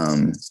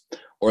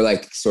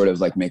like sort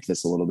of like make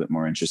this a little bit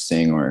more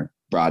interesting or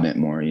broaden it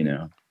more, you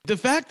know? The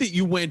fact that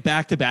you went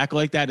back to back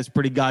like that is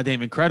pretty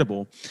goddamn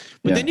incredible.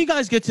 But then you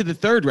guys get to the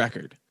third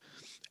record,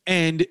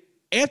 and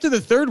after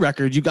the third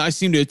record, you guys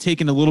seem to have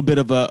taken a little bit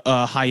of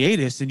a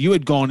hiatus, and you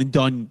had gone and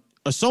done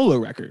a solo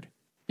record.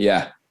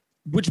 Yeah.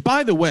 Which,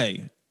 by the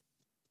way,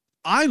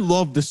 I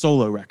love the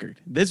solo record.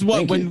 This is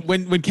what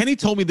when Kenny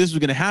told me this was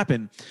going to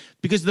happen,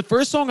 because the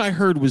first song I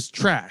heard was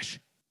Trash,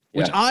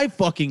 which I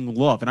fucking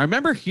love. And I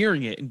remember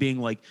hearing it and being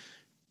like,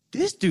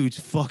 this dude's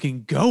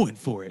fucking going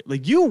for it.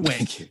 Like, you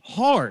went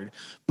hard.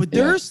 But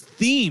there's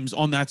themes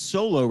on that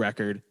solo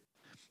record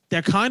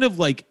that kind of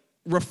like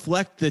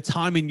reflect the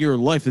time in your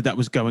life that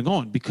was going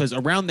on, because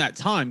around that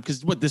time, because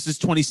this is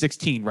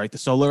 2016, right? The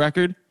solo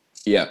record.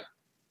 Yeah.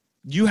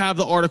 You have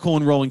the article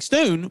in Rolling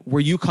Stone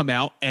where you come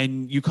out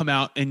and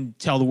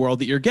tell the world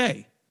that you're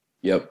gay.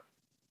 Yep.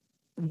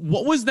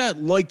 What was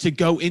that like to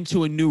go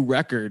into a new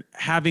record,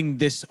 having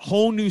this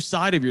whole new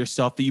side of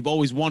yourself that you've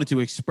always wanted to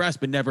express,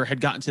 but never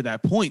had gotten to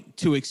that point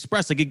to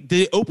express? Like, did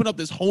it open up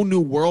this whole new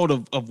world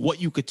of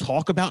what you could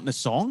talk about in a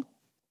song?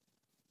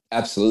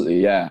 Absolutely.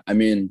 Yeah. I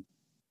mean,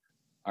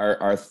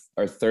 our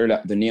third,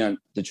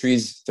 the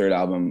Trees' third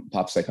album,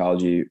 Pop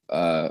Psychology,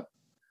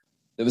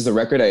 it was a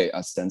record I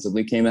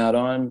ostensibly came out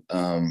on,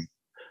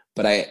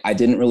 but I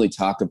didn't really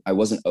I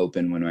wasn't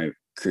open when I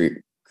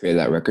created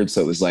that record.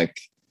 So it was like,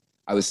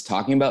 I was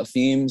talking about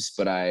themes,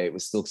 but I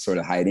was still sort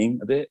of hiding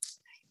a bit.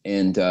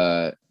 And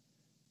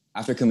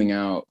after coming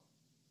out,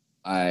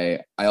 I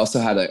also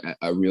had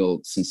a real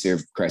sincere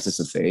crisis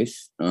of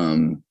faith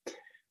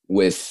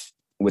with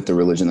the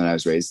religion that I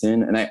was raised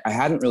in. And I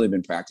hadn't really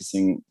been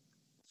practicing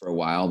for a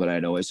while, but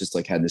I'd always just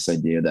like had this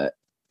idea that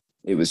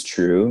it was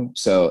true.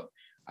 So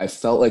I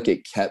felt like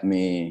it kept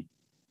me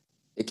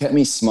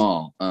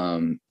small.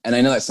 And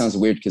I know that sounds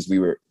weird because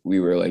we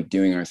were like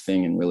doing our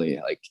thing and really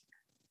like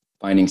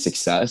finding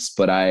success,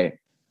 but I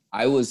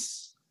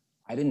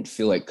didn't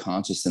feel like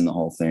conscious in the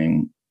whole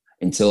thing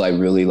until I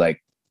really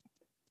like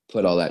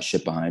put all that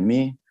shit behind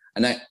me.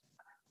 And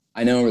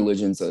I know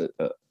religion's a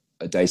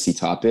dicey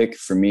topic.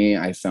 For me,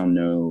 I found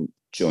no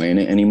joy in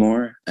it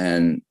anymore.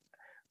 And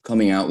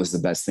coming out was the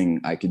best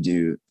thing I could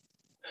do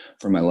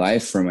for my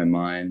life, for my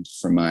mind,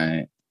 for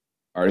my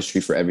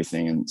artistry, for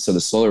everything. And so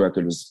the solo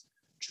record was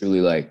truly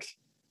like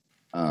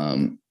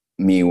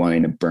me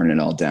wanting to burn it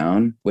all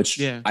down, which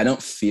I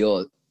don't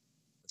feel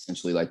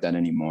essentially like that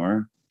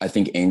anymore. I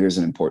think anger is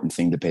an important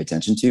thing to pay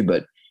attention to,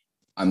 but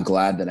I'm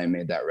glad that I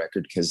made that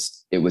record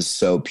because it was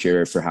so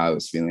pure for how I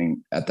was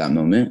feeling at that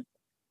moment.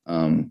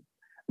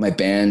 My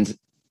band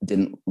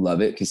didn't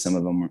love it because some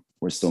of them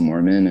were still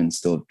Mormon and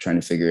still trying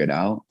to figure it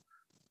out.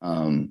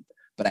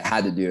 But I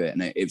had to do it,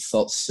 and it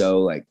felt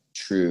so like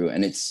true.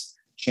 And it's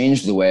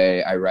changed the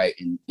way I write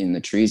in the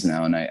trees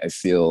now. And I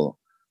feel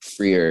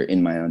freer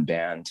in my own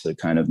band to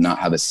kind of not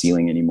have a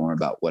ceiling anymore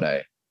about what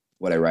I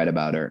write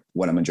about or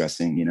what I'm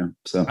addressing, you know?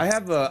 So I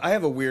have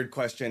a weird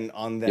question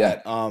on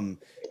that.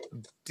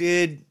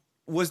 Yeah.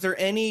 Was there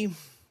any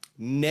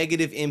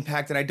negative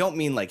impact? And I don't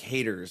mean like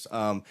haters,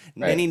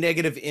 any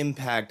negative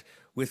impact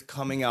with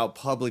coming out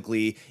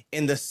publicly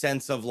in the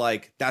sense of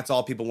like, that's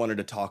all people wanted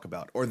to talk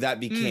about, or that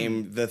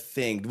became the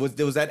thing?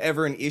 Was that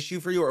ever an issue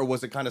for you, or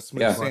was it kind of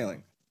smooth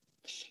sailing?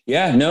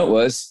 Yeah, no, it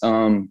was.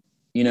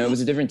 You know, it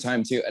was a different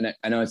time too. And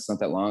I know it's not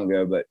that long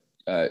ago, but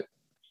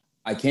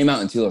I came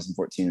out in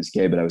 2014 as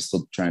gay, but I was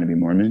still trying to be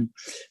Mormon.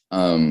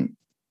 So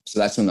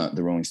that's when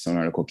the Rolling Stone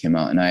article came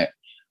out. And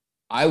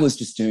I was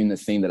just doing the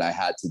thing that I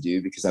had to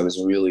do because I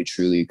was really,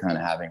 truly kind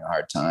of having a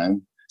hard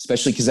time,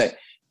 especially because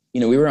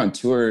we were on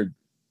tour,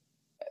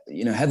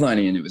 you know,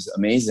 headlining, and it was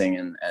amazing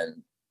and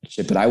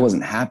shit, but I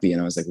wasn't happy.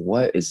 And I was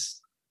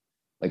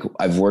like,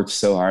 I've worked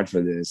so hard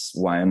for this.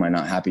 Why am I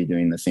not happy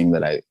doing the thing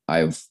that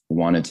I've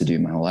wanted to do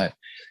my whole life?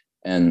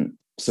 And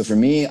so for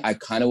me, I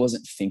kind of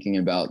wasn't thinking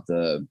about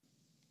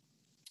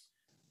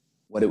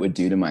what it would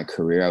do to my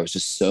career. I was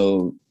just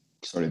so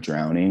sort of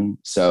drowning.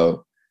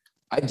 So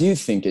I do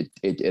think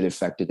it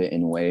affected it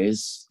in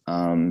ways.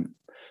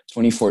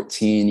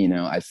 2014, you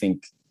know, I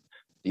think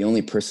the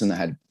only person that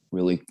had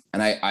really,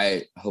 and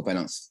I hope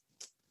I'm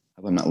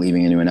not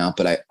leaving anyone out,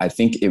 but I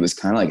think it was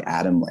kind of like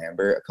Adam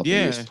Lambert a couple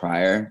years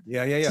prior.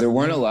 Yeah. So there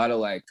weren't a lot of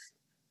like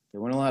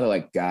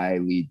guy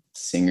lead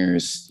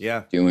singers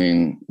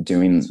doing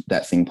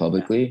that thing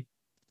publicly.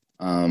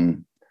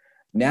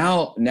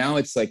 Now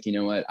it's like, you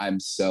know what, I'm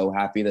so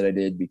happy that I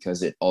did,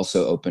 because it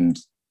also opened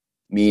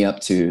me up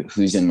to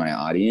who's in my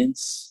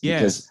audience.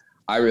 Because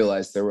I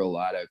realized there were a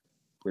lot of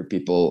queer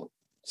people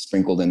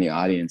sprinkled in the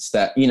audience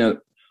that, you know,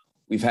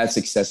 we've had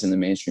success in the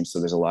mainstream, so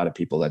there's a lot of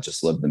people that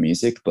just love the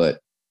music, but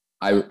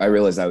I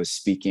realized I was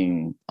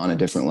speaking on a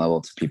different level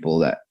to people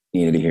that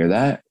needed to hear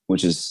that,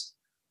 which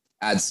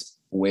adds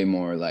way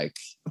more like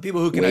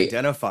people who can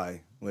identify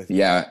with.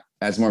 Yeah,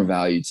 adds more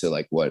value to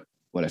like what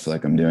I feel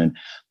like I'm doing.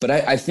 But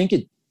I think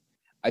it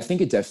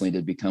definitely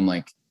did become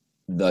like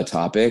the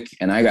topic,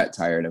 and I got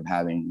tired of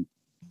having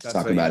to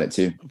talk about it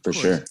too, for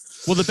sure.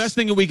 Well, the best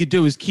thing that we could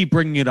do is keep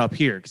bringing it up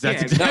here, because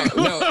that's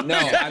exactly no, I'm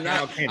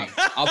not.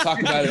 I'll talk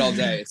about it all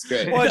day. It's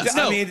great. Well,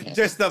 I mean,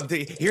 just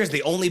here's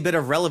the only bit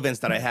of relevance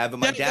that I have. But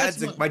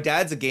my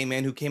dad's a gay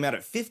man who came out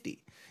at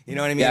 50. You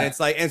know what I mean? Yeah. It's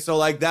like, and so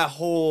like that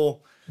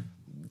whole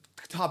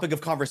topic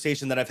of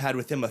conversation that I've had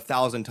with him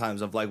 1,000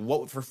 times of like,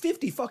 what for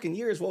 50 fucking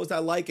years, what was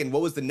that like, and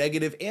what was the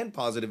negative and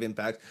positive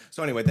impact?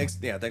 So anyway, thanks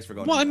for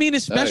going. Well, I mean,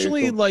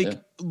 especially cool.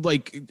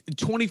 like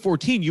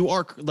 2014, you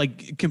are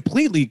like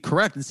completely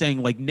correct in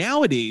saying like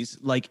nowadays,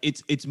 like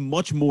it's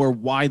much more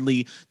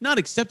widely not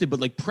accepted, but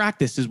like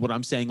practice is what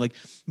I'm saying. Like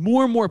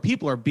more and more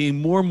people are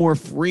being more and more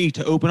free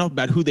to open up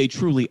about who they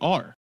truly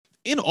are.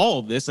 In all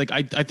of this, like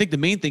I think the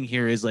main thing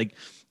here is like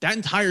that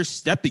entire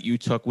step that you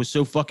took was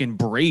so fucking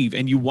brave,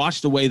 and you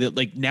watched the way that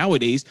like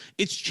nowadays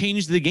it's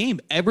changed the game.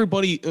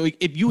 Everybody, like,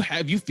 if you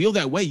feel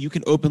that way, you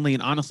can openly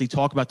and honestly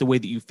talk about the way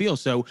that you feel.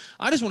 So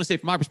I just want to say,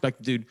 from my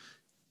perspective, dude,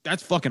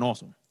 that's fucking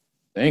awesome.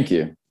 Thank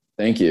you.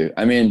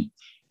 I mean,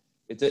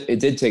 it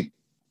did take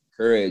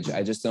courage.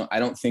 I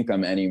don't think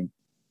I'm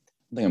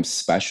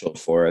special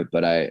for it,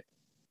 but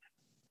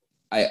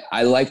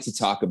I like to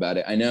talk about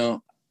it. I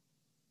know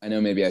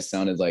maybe I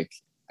sounded like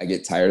I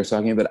get tired of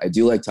talking about it. I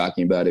do like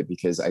talking about it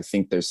because I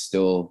think there's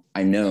still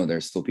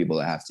people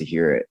that have to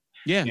hear it.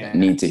 Yeah.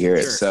 Need to hear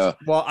it. So,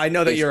 well, I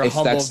know that you're a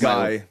humble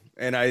guy,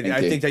 and I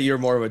think that you're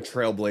more of a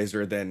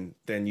trailblazer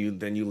than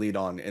you lead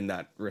on in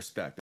that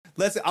respect.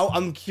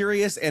 I'm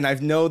curious, and I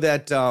know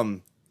that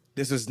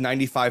this was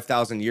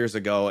 95,000 years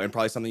ago, and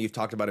probably something you've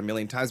talked about a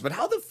million times. But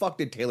how the fuck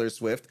did Taylor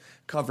Swift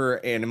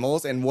cover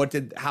Animals, and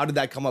how did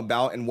that come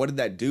about, and what did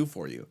that do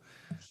for you?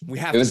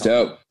 It was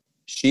dope.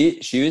 She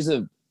was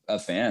a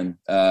fan.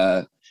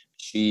 It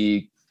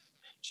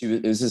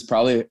was just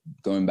probably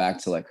going back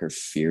to like her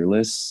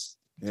Fearless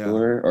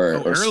tour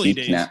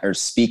or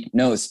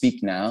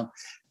Speak Now.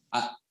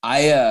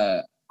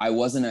 I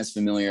wasn't as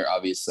familiar,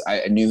 obviously.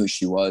 I knew who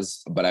she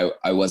was, but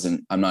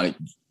I'm not a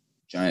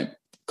giant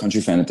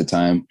country fan at the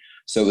time.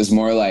 So it was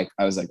more like,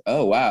 I was like,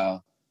 oh,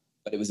 wow.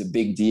 But it was a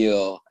big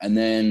deal. And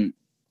then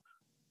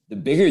the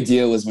bigger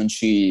deal was when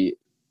she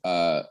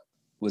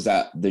was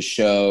at the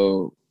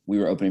show. We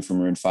were opening for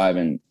Maroon 5,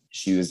 and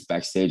she was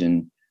backstage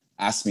and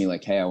asked me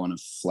like, hey, I want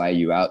to fly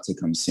you out to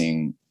come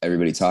sing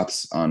Everybody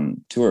Talks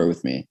on tour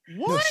with me.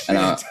 What?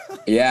 And so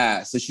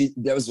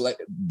that was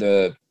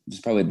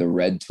probably the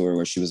Red tour,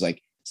 where she was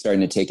like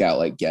starting to take out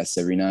like guests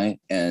every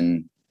night,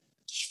 and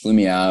she flew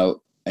me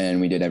out,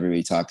 and we did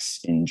Everybody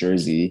Talks in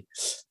Jersey.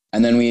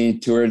 And then we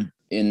toured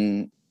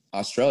in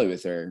Australia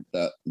with her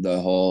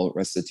the whole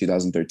rest of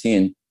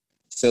 2013.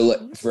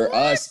 So for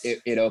us,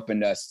 it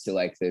opened us to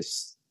like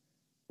this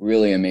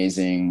really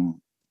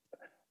amazing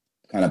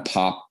kind of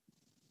pop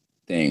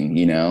thing,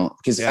 you know,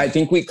 because I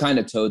think we kind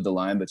of towed the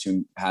line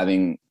between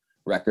having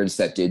records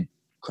that did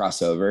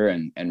cross over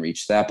and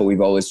reach that, but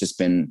we've always just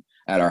been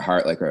at our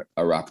heart like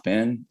a rock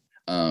band.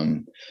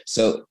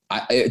 So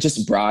it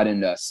just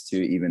broadened us to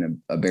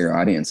even a bigger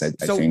audience. I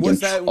think.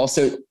 Was and that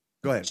also?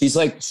 Go ahead. She's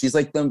like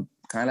the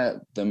kind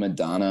of the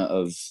Madonna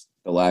of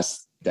the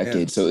last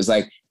decade. Yeah. So it was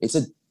like it's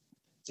a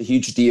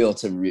huge deal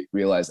to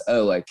realize,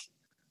 oh, like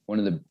one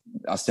of the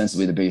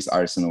ostensibly the biggest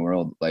artists in the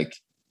world, like,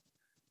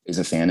 is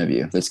a fan of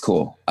you. That's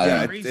cool.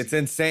 Yeah, it's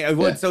insane.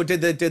 Yeah. So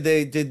did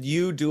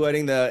you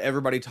duetting the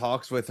Everybody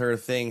Talks with Her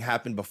thing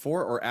happen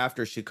before or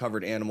after she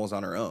covered Animals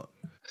on her own?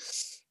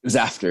 It was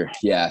after.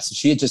 Yeah. So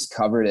she had just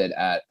covered it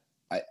at,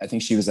 I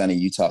think she was on a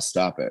Utah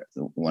stop at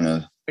one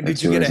of.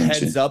 Did you get a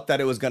heads up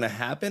that it was going to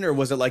happen, or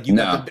was it like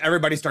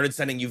everybody started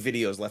sending you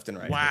videos left and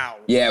right? Wow.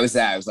 Yeah, it was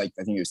that. It was like,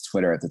 I think it was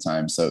Twitter at the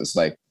time. So it was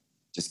like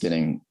just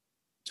getting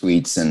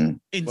tweets, and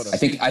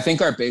I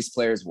think our bass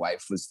player's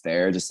wife was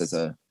there just as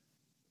a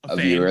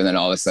viewer, and then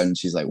all of a sudden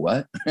she's like,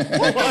 "What?"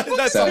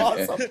 That's so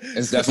awesome.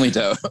 It's definitely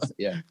dope.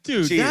 Yeah,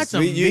 dude, that's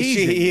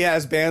amazing. He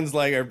has bands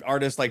like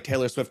artists like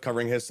Taylor Swift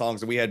covering his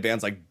songs, and we had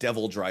bands like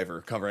Devil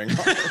Driver covering.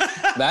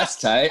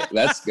 That's tight.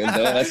 That's good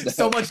though. That's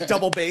so much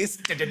double bass.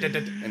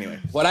 Anyway,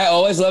 what I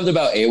always loved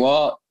about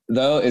AWOL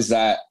though is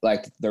that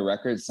like the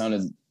record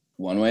sounded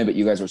one way, but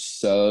you guys were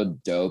so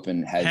dope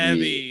and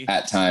heavy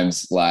at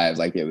times live.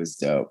 Like it was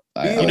dope.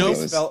 I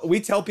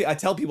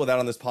tell people that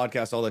on this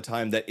podcast all the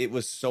time, that it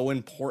was so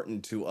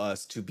important to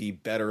us to be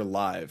better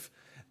live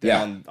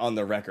than on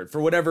the record. For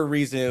whatever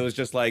reason, it was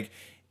just like,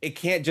 it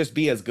can't just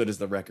be as good as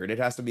the record. It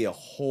has to be a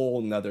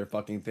whole nother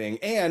fucking thing.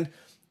 And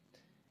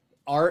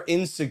our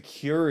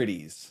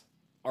insecurities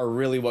are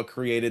really what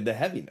created the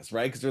heaviness,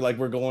 right? Because they're like,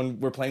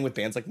 we're playing with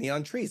bands like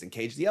Neon Trees and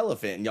Cage the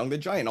Elephant and Young the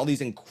Giant, all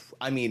these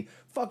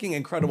fucking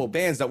incredible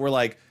bands that were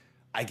like,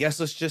 I guess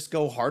let's just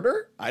go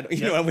harder. We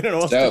don't know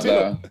what to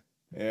do.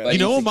 Yeah. Like, you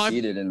know,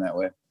 succeeded in that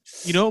way.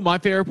 You know what my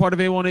favorite part of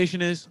AWOL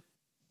Nation is?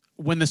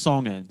 When the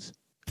song ends.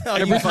 Oh,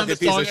 every time the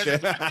song ends.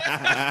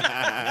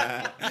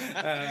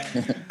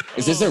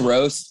 Is this a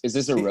roast? Is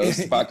this a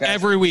roast podcast?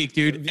 Every week,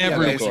 dude.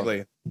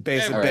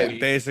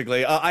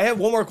 Basically. I have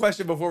one more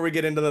question before we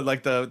get into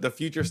the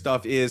future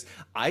stuff. Is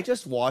I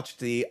just watched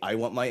the I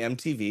Want My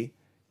MTV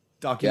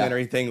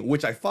documentary thing,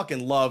 which I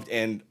fucking loved,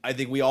 and I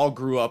think we all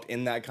grew up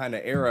in that kind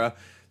of era.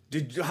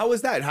 How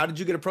was that? How did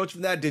you get approached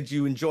from that? Did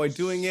you enjoy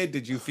doing it?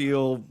 Did you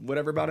feel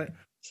whatever about it?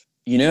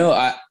 You know,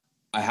 I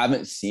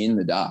haven't seen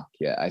the doc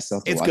yet. I still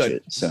have to watch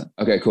it. So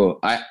okay, cool.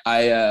 I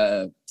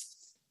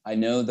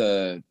know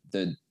the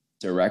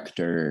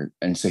director,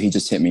 and so he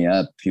just hit me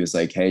up. He was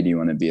like, "Hey, do you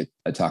want to be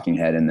a talking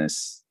head in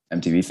this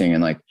MTV thing?"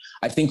 And like,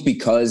 I think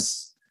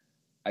because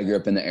I grew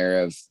up in the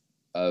era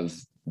of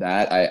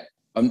that,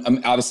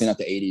 I'm obviously not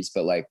the 80s,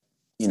 but like,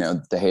 you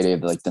know, the heyday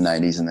of like the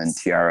 90s and then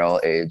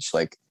TRL age,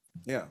 like,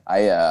 yeah,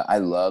 I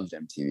loved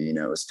MTV. You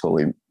know, it was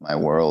totally my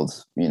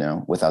world. You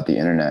know, without the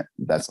internet,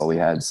 that's all we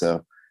had.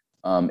 So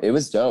it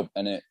was dope,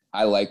 and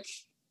I like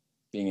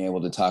being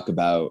able to talk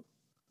about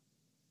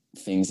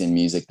things in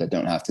music that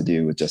don't have to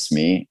do with just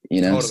me.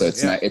 You know, totally,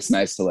 so it's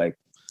nice to like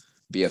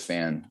be a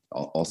fan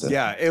also.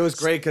 Yeah, it was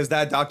great because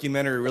that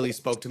documentary really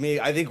spoke to me.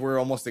 I think we're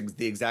almost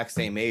the exact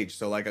same age,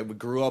 so like I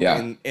grew up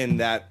in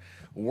that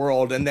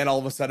world, and then all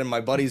of a sudden my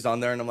buddy's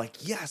on there and I'm like,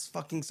 yes,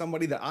 fucking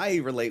somebody that I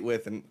relate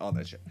with and all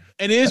that shit.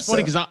 And it is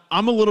funny because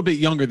I'm a little bit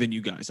younger than you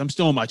guys. I'm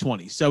still in my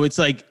 20s, so it's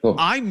like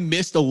I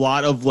missed a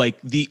lot of like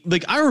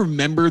I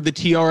remember the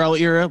TRL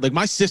era. Like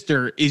my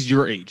sister is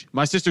your age.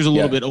 My sister's a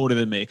little bit older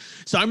than me,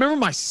 so I remember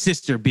my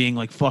sister being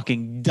like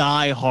fucking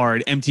die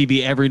hard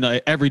MTV every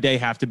night, every day,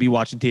 have to be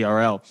watching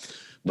TRL.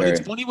 But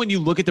it's funny when you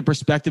look at the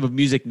perspective of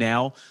music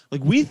now,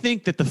 like we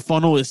think that the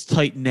funnel is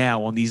tight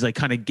now on these like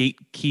kind of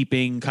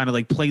gatekeeping kind of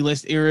like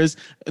playlist eras.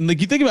 And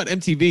like you think about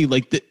MTV,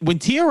 like when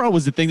TRL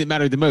was the thing that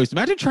mattered the most,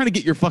 imagine trying to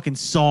get your fucking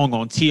song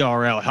on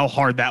TRL, how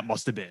hard that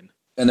must have been.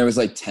 And there was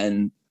like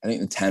 10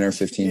 or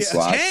 15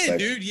 slots. 10, like,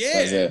 dude,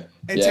 yeah.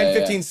 And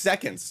 15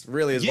 seconds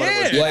really is what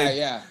it was.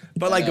 Yeah.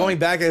 But like going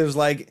back, it was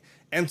like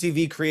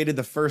MTV created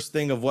the first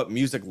thing of what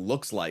music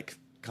looks like.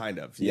 Kind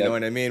of, you know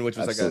what I mean? Which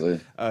was like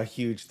a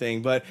huge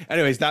thing. But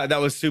anyways, that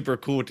was super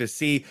cool to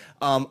see.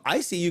 I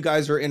see you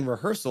guys are in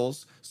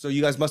rehearsals, so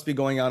you guys must be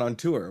going out on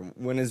tour.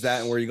 When is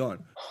that and where are you going?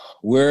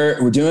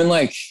 We're doing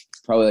like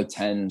probably like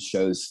 10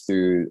 shows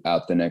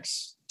throughout the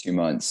next 2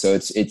 months. So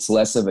it's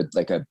less of a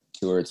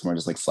tour. It's more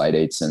just like flight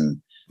dates.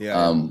 And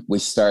we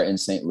start in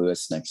St.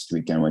 Louis next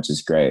weekend, which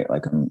is great.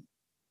 Like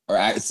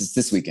it's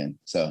this weekend.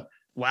 So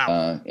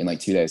wow, in like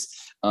 2 days.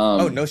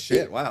 Oh no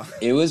shit! Wow,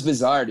 it was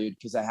bizarre, dude,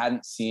 because I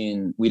hadn't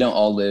seen. We don't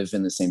all live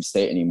in the same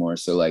state anymore,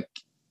 so like,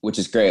 which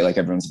is great. Like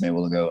everyone's been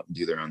able to go and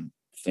do their own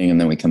thing,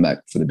 and then we come back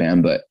for the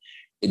band. But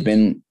it'd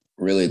been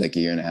really like a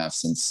year and a half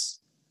since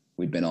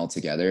we'd been all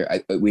together.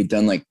 We'd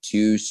done like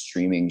 2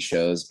 streaming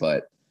shows,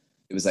 but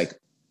it was like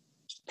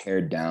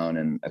pared down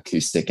and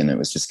acoustic, and it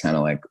was just kind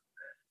of like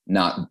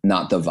not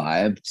the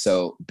vibe.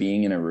 So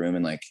being in a room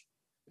and like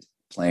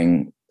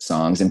playing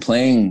songs and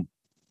playing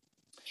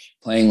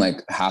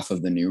like half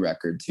of the new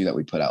record too that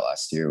we put out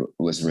last year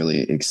was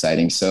really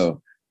exciting.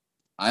 So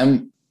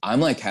I'm I'm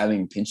like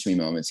having pinch me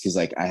moments because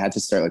like I had to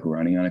start like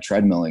running on a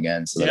treadmill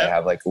again so that I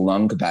have like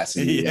lung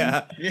capacity.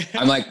 Yeah.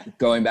 I'm like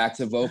going back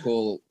to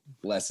vocal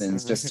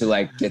lessons just to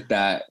like get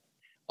that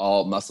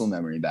all muscle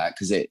memory back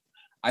because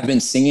I've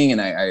been singing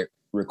and I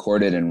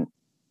recorded and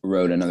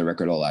wrote another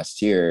record all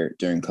last year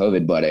during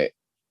COVID, but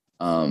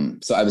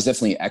so I was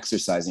definitely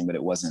exercising, but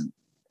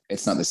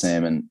it's not the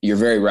same. And you're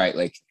very right.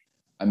 Like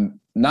I'm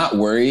not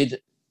worried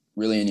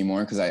really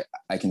anymore because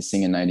I can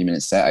sing a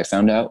 90-minute set. I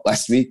found out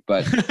last week,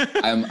 but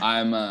I'm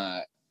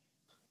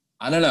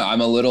I don't know. I'm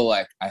a little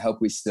like I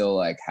hope we still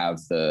like have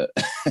the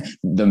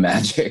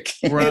magic.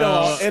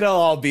 It'll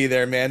all be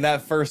there, man.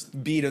 That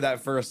first beat of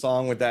that first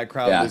song with that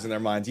crowd losing their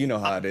minds. You know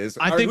how it is.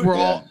 I think we're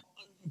all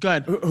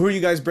good. Who are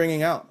you guys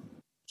bringing out?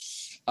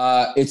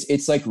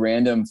 It's like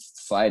random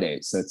fly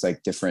dates, so it's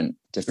like different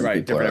people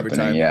different are every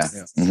opening. time. Yeah.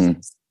 Mm-hmm.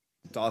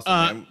 It's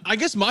awesome. I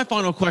guess my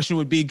final question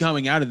would be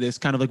coming out of this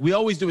kind of like we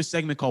always do a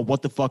segment called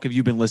 "What the fuck have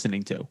you been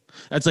listening to?"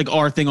 That's like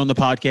our thing on the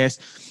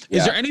podcast.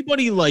 Is there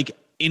anybody like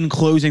in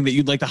closing that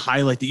you'd like to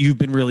highlight that you've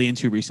been really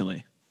into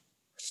recently?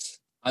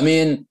 I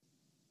mean,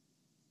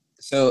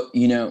 so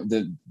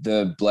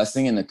the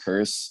blessing and the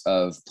curse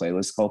of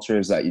playlist culture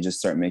is that you just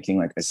start making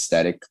like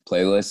aesthetic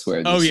playlists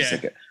where there's just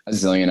like a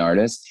zillion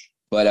artists.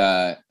 But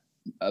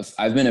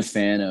I've been a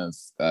fan of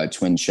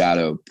Twin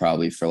Shadow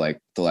probably for like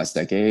the last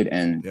decade,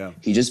 and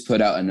he just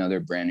put out another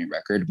brand new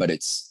record, but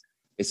it's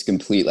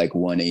complete like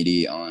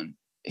 180 on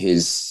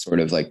his sort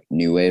of like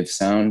new wave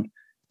sound,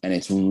 and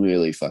it's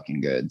really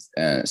fucking good.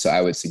 So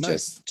I would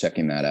suggest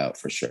checking that out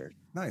for sure.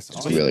 Nice,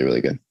 it's really,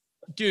 really good.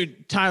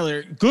 Dude,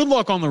 Tyler, good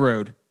luck on the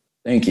road.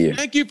 Thank you.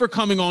 Thank you for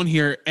coming on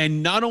here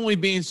and not only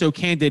being so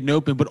candid and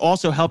open, but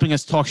also helping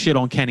us talk shit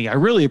on Kenny. I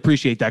really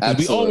appreciate that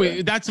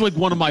because that's like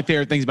one of my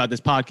favorite things about this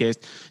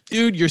podcast.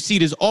 Dude, your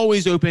seat is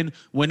always open.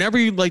 Whenever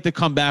you'd like to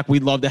come back,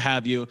 we'd love to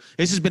have you.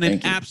 This has been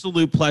an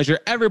absolute pleasure.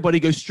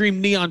 Everybody go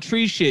stream Neon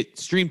Tree shit,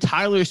 stream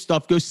Tyler's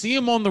stuff, go see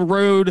him on the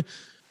road.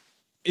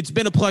 It's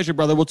been a pleasure,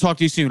 brother. We'll talk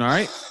to you soon, all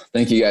right?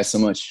 Thank you guys so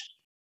much.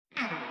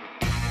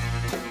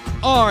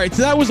 All right,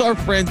 so that was our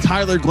friend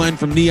Tyler Glenn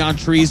from Neon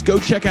Trees. Go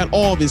check out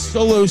all of his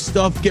solo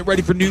stuff. Get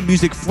ready for new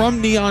music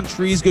from Neon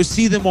Trees. Go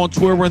see them on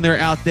tour when they're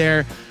out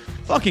there.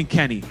 Fucking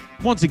Kenny,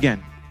 once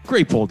again,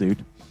 great pull,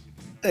 dude.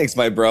 Thanks,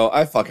 my bro.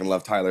 I fucking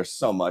love Tyler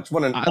so much.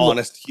 What an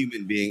honest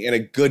human being and a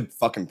good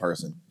fucking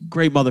person.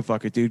 Great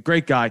motherfucker, dude.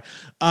 Great guy.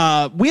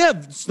 We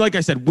have, like I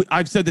said,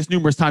 I've said this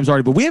numerous times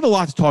already, but we have a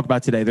lot to talk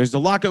about today. There's a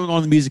lot going on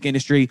in the music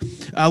industry.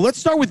 Let's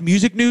start with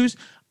music news.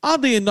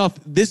 Oddly enough,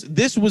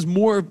 this was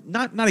more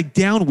not a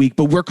down week,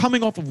 but we're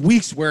coming off of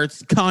weeks where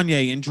it's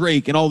Kanye and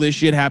Drake and all this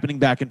shit happening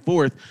back and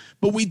forth.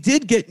 But we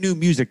did get new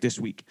music this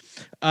week.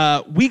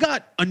 We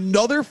got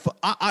another.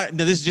 Now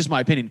this is just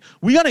my opinion.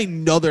 We got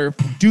another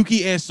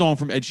dookie ass song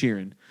from Ed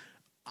Sheeran.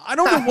 I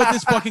don't know what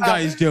this fucking guy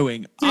is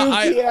doing.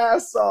 Dookie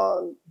ass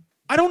song.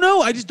 I don't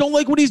know. I just don't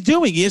like what he's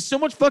doing. He has so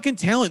much fucking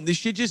talent. This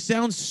shit just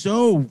sounds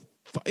so.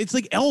 It's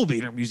like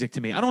elevator music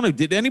to me. I don't know.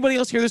 Did anybody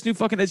else hear this new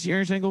fucking Ed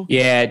Sheeran single?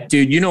 Yeah,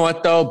 dude. You know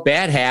what though?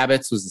 Bad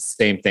Habits was the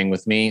same thing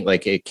with me.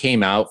 Like it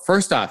came out.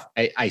 First off,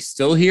 I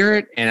still hear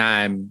it, and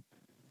I'm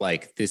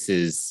like, this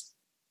is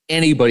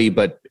anybody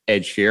but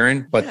Ed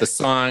Sheeran. But the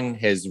song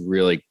has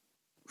really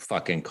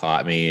fucking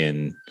caught me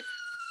and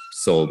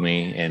sold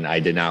me, and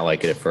I did not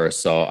like it at first.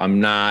 So I'm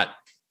not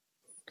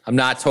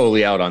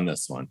totally out on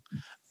this one.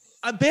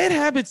 Bad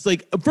Habits,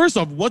 like, first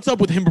off, what's up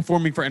with him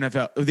performing for the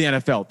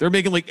NFL? They're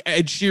making like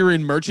Ed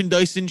Sheeran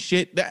merchandise and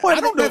shit. I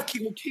don't know.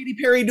 Katy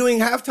Perry doing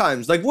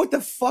halftimes. Like, what the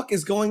fuck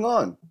is going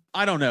on?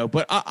 I don't know,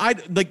 but I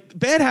like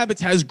Bad Habits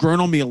has grown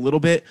on me a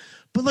little bit,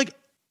 but like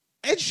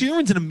Ed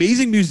Sheeran's an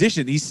amazing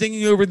musician. He's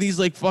singing over these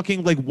like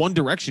fucking like One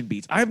Direction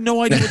beats. I have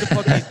no idea what the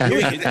fuck he's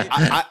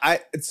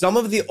doing. Some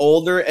of the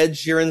older Ed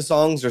Sheeran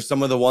songs are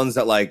some of the ones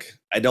that like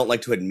I don't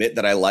like to admit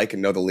that I like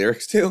and know the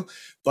lyrics to,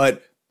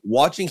 but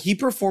he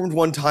performed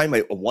one time.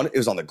 It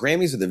was on the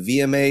Grammys or the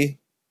VMA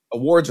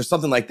Awards or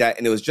something like that,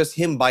 and it was just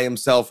him by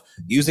himself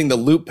using the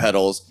loop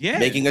pedals,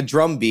 making a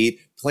drum beat,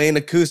 playing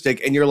acoustic,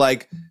 and you're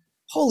like,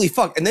 holy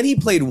fuck. And then he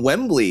played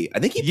Wembley. I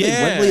think he played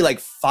Wembley like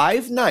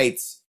 5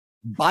 nights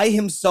by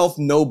himself,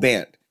 no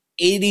band,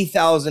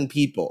 80,000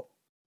 people.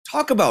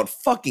 Talk about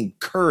fucking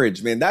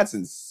courage, man. That's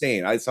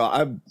insane. I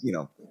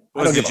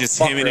Was it just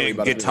him and a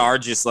guitar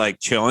just like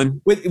chilling?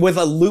 With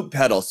a loop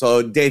pedal.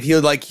 So Dave, he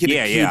would like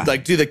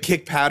like do the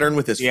kick pattern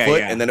with his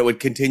foot, and then it would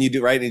continue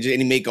to and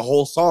he'd make a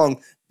whole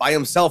song by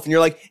himself. And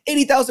you're like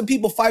 80,000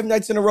 people 5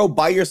 nights in a row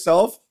by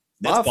yourself.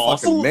 That's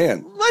awesome,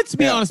 man. Let's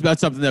be honest about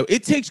something though.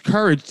 It takes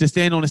courage to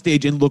stand on a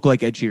stage and look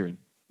like Ed Sheeran.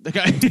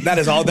 That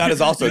is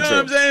also you know true.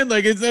 What I'm saying?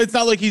 Like it's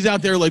not like he's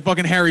out there like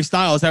fucking Harry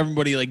Styles, having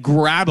everybody like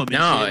grab him.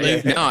 And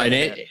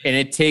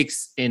it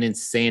takes an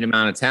insane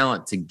amount of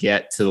talent to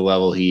get to the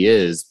level he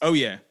is. Oh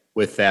yeah,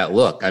 with that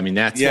look. I mean,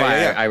 that's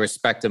why I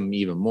respect him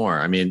even more.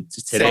 I mean,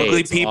 today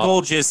ugly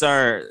people just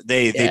are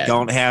they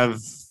don't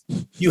have.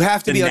 You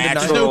have to be natural.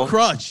 There's no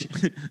crutch.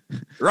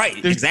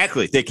 Right?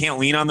 Exactly. They can't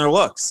lean on their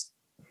looks.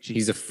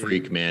 He's a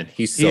freak, man.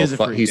 He's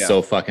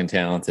so fucking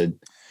talented.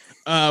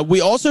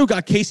 We also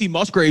got Casey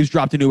Musgraves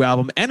dropped a new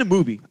album and a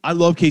movie. I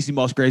love Casey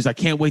Musgraves. I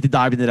can't wait to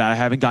dive into that. I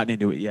haven't gotten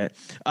into it yet.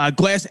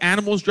 Glass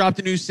Animals dropped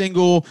a new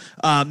single.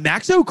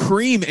 Maxo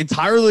Cream and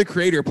Tyler, the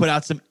Creator, put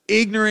out some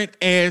ignorant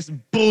ass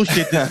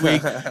bullshit this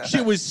week.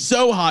 Shit was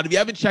so hot. If you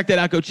haven't checked that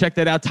out, go check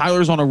that out.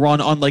 Tyler's on a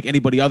run unlike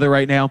anybody other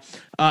right now.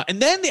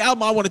 And then the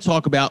album I want to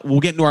talk about, we'll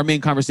get into our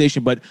main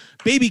conversation, but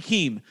Baby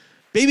Keem.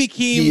 Baby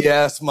Keem.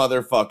 Yes,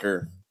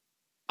 motherfucker.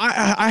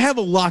 I have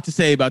a lot to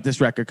say about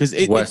this record because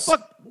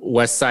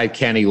West Side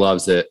Kenny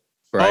loves it,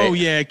 right? Oh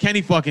yeah,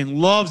 Kenny fucking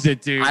loves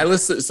it, dude. I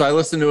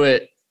listened to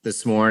it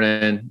this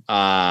morning.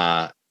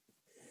 Kenny,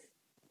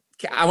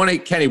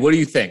 what do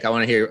you think?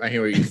 I hear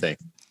what you think.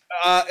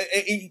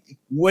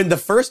 When the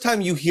first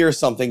time you hear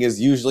something is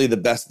usually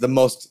the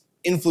most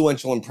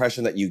influential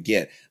impression that you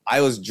get.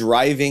 I was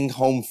driving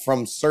home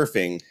from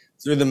surfing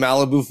through the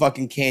Malibu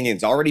fucking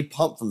canyons, already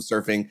pumped from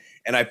surfing,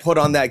 and I put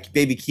on that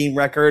Baby Keem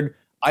record.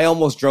 I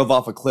almost drove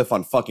off a cliff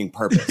on fucking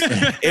purpose.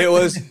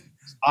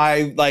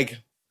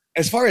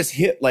 As far as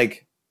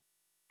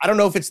I don't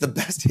know if it's the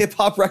best hip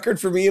hop record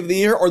for me of the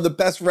year or the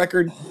best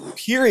record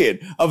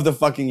period of the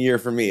fucking year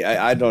for me.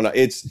 I don't know.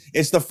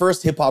 It's the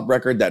first hip hop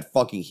record that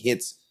fucking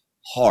hits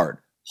hard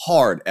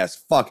as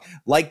fuck.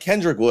 Like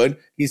Kendrick would.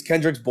 He's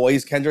Kendrick's boy.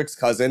 He's Kendrick's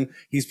cousin.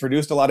 He's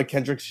produced a lot of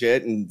Kendrick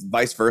shit and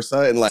vice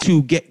versa. And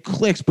to get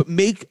clicks, but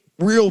make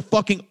real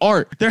fucking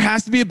art. There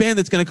has to be a band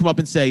that's going to come up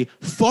and say,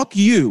 fuck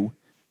you.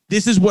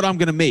 This is what I'm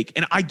going to make.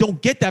 And I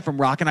don't get that from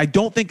rock. And I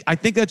think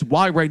that's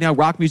why right now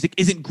rock music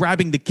isn't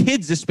grabbing the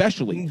kids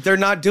especially. They're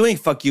not doing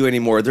fuck you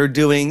anymore. They're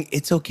doing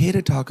it's okay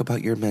to talk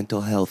about your mental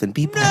health and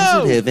be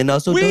positive and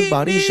also don't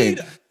body shame.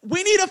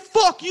 We need a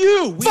fuck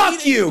you.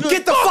 Fuck you.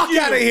 Get the fuck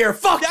out of here.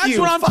 Fuck you. That's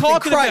what I'm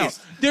talking about.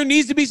 There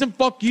needs to be some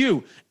fuck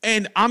you.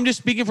 And I'm just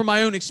speaking from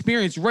my own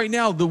experience. Right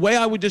now, the way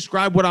I would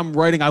describe what I'm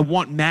writing, I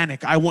want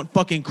manic. I want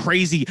fucking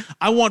crazy.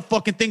 I want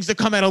fucking things that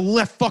come out of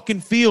left fucking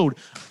field.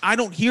 I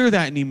don't hear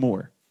that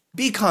anymore.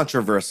 Be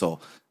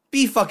controversial.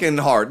 Be fucking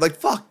hard. Like,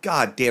 fuck,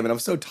 god damn it. I'm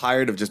so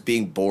tired of just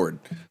being bored.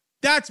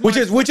 Which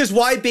is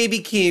why Baby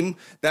Keem,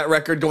 that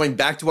record, going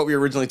back to what we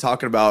were originally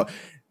talking about,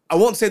 I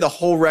won't say the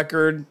whole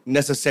record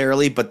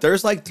necessarily, but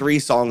there's like 3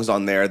 songs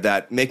on there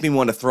that make me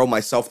want to throw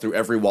myself through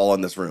every wall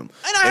in this room.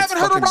 And I haven't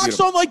heard a rock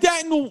song like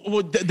that in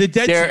the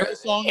Dead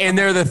song. And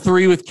they're the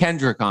 3 with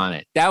Kendrick on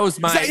it. That was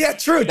my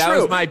true. That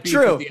was my beef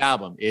with the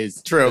album.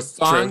 Is true.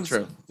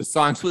 The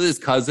songs with his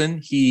cousin,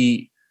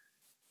 he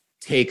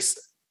takes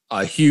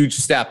a huge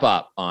step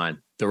up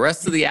on. The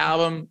rest of the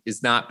album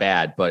is not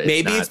bad, but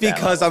maybe it's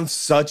because I'm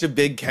such a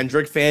big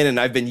Kendrick fan and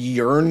I've been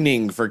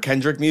yearning for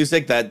Kendrick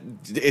music that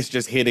it's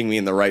just hitting me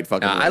in the right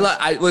fucking way.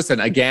 I listen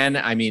again.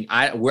 I mean,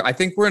 I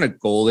think we're in a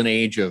golden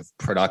age of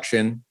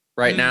production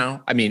right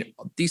now. I mean,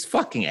 these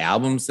fucking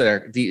albums that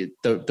are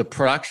the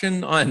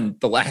production on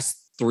the last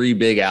 3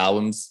 big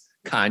albums,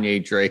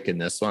 Kanye, Drake, and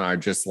this one are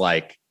just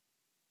like,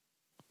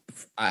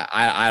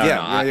 I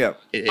don't know.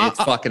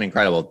 It's fucking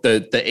incredible.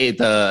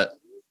 The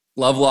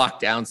Love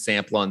Lockdown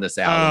sample on this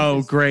album.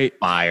 Oh, great.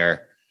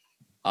 Fire.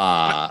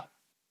 The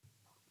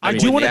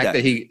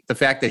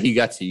fact that he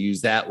got to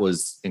use that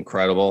was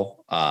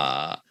incredible.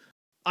 I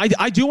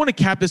do want to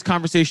cap this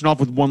conversation off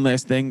with one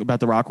last thing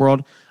about the rock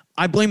world.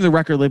 I blame the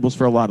record labels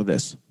for a lot of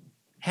this.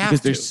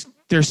 Because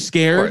they're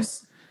scared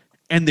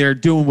and they're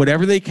doing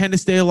whatever they can to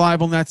stay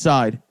alive on that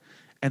side.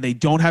 And they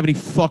don't have any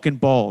fucking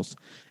balls.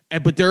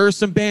 But there are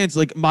some bands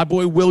like my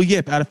boy Will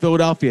Yip out of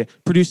Philadelphia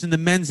producing the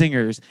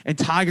Menzingers and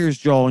Tiger's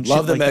Jaw and shit.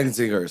 Love the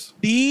Menzingers.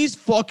 These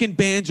fucking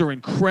bands are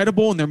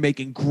incredible and they're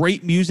making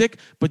great music,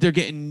 but they're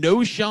getting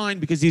no shine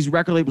because these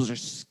record labels are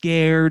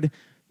scared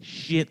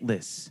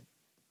shitless.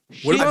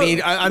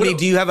 I mean,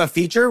 do you have a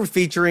feature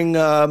featuring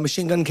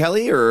Machine Gun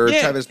Kelly or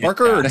Travis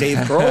Barker or Dave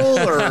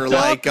Grohl or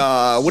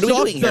what are we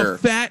doing here? The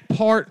fat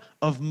part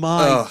of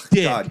my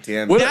dick. God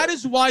damn it. That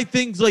is why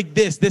things like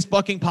this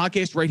fucking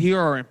podcast right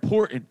here are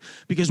important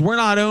because we're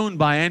not owned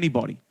by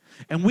anybody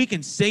and we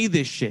can say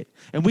this shit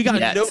and we got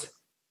no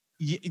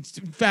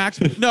facts.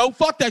 No,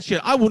 fuck that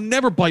shit. I will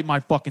never bite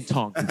my fucking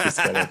tongue.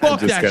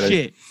 Fuck that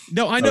shit.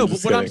 No, I know,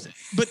 but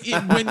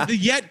when the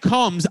yet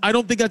comes, I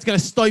don't think that's gonna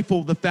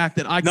stifle the fact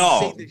that I can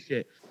say this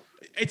shit.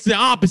 It's the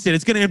opposite.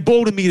 It's gonna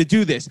embolden me to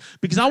do this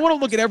because I want to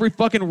look at every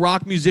fucking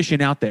rock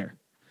musician out there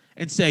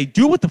and say,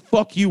 do what the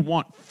fuck you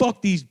want.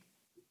 Fuck these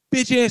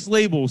bitch-ass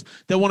labels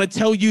that want to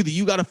tell you that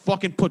you got to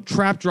fucking put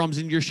trap drums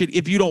in your shit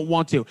if you don't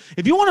want to.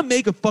 If you want to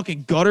make a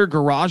fucking gutter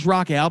garage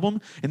rock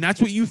album and that's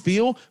what you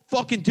feel,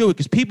 fucking do it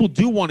because people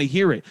do want to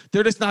hear it.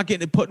 They're just not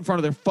getting it put in front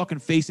of their fucking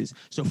faces.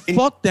 So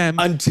fuck them.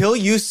 Until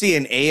you see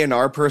an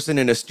A&R person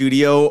in a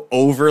studio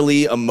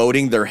overly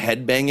emoting their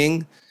head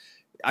banging,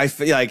 I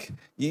feel like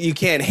you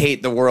can't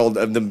hate the world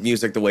of the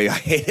music the way I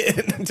hate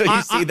it until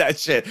you see that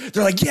shit.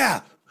 They're like,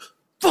 yeah.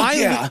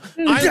 I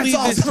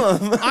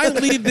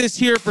leave this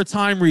here for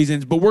time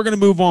reasons, but we're gonna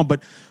move on.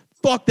 But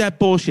fuck that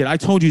bullshit. I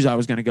told you I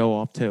was gonna go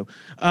off too.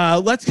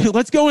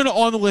 Let's go into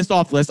on the list,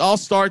 off the list. I'll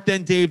start,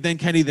 then Dave, then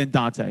Kenny, then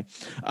Dante.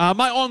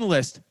 My on the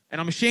list, and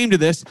I'm ashamed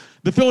of this.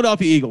 The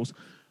Philadelphia Eagles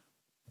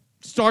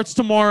starts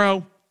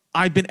tomorrow.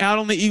 I've been out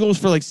on the Eagles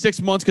for like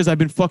 6 months because I've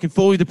been fucking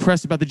fully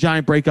depressed about the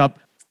Giant breakup.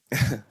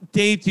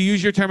 Dave, to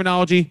use your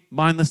terminology,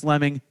 mindless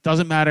lemming.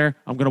 Doesn't matter.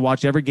 I'm going to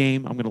watch every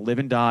game. I'm going to live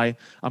and die.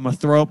 I'm going to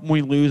throw up when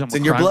we lose. I'm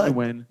going to cry when we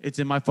win. It's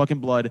in my fucking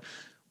blood.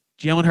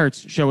 Jalen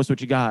Hurts, show us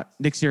what you got.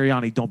 Nick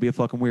Sirianni, don't be a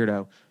fucking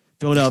weirdo.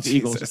 Philadelphia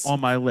Eagles on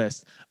my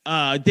list.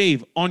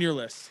 Dave, on your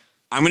list.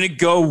 I'm going to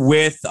go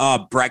with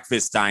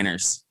breakfast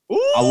diners.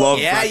 Ooh, I love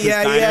breakfast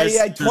diners.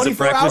 Yeah.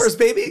 24 hours,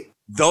 baby.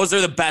 Those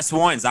are the best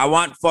ones. I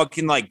want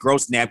fucking like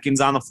gross napkins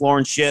on the floor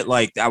and shit.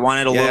 Like I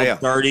want it a little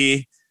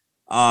dirty,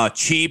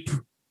 cheap.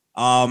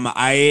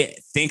 I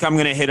think I'm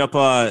gonna hit up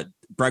a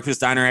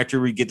breakfast diner after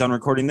we get done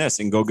recording this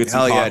and go get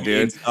some coffee.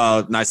 Yeah,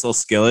 dude. Nice little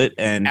skillet.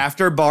 And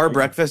after bar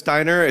breakfast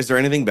diner, is there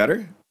anything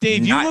better?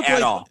 Dave, you look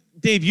at all.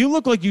 Dave, you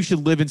look like you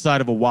should live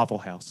inside of a Waffle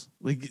House.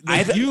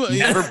 I've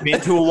never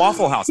been to a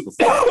Waffle House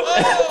before.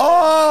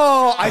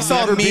 I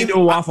saw a meme. To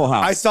a Waffle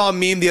House. I saw a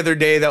meme the other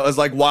day that was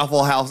like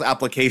Waffle House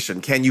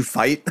application. Can you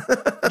fight?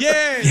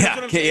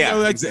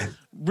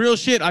 Real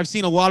shit. I've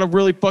seen a lot of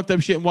really fucked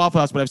up shit in Waffle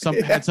House, but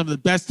I've had some of the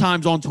best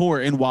times on tour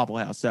in Waffle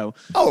House. So,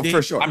 Dave,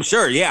 for sure. I'm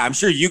sure. Yeah, I'm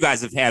sure you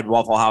guys have had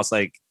Waffle House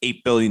like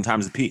 8 billion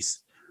times a piece.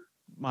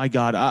 My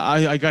God,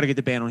 I got to get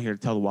the band on here to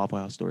tell the Waffle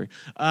House story.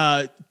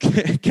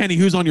 Kenny,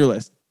 who's on your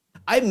list?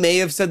 I may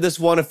have said this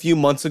one a few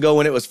months ago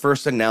when it was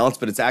first announced,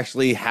 but it's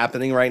actually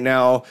happening right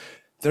now.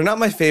 They're not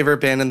my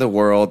favorite band in the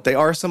world. They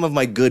are some of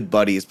my good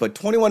buddies, but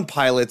 21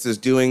 Pilots is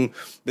doing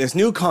this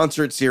new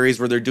concert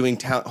series where they're doing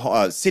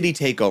city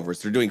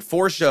takeovers. They're doing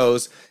 4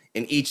 shows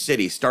in each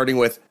city, starting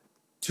with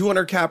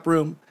 200 cap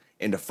room,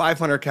 into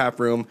 500 cap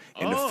room,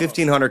 into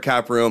 1,500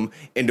 cap room,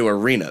 into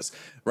arenas,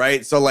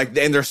 right? So like,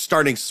 and they're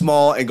starting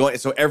small and going.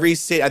 So every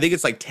city, I think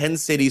it's like 10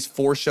 cities,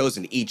 4 shows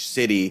in each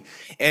city.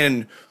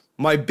 And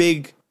my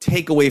big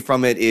takeaway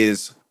from it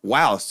is,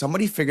 wow,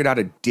 somebody figured out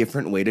a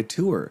different way to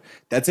tour.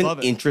 That's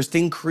an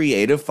interesting,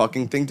 creative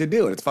fucking thing to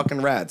do. And it's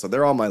fucking rad. So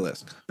they're on my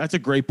list. That's a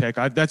great pick.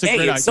 That's a great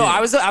idea. So I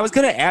was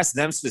going to ask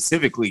them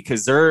specifically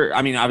because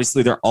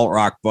obviously they're alt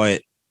rock,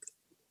 but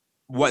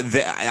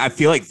I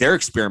feel like they're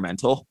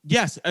experimental.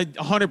 Yes,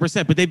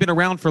 100%. But they've been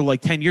around for like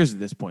 10 years at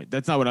this point.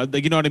 That's not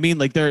what you know what I mean?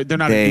 Like they're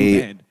not a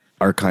new band.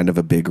 Are kind of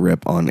a big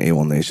rip on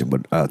AWOL Nation,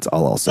 but that's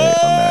all I'll say on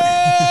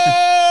that.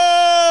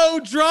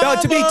 Drama.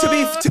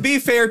 No, to be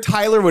fair,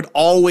 Tyler would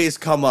always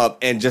come up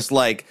and just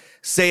like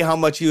say how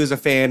much he was a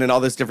fan and all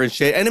this different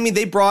shit. And I mean,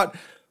 they brought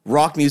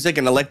rock music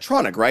and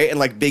electronic, right? And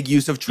like big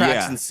use of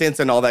tracks and synths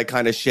and all that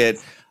kind of shit.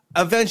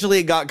 Eventually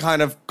it got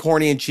kind of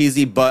corny and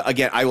cheesy, but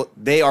again,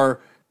 they are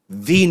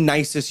the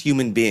nicest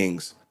human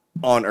beings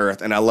on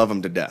earth, and I love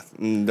them to death.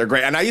 And they're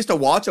great. And I used to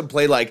watch them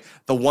play like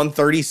the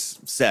 130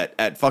 set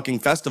at fucking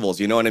festivals.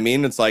 You know what I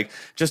mean? It's like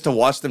just to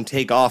watch them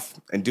take off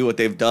and do what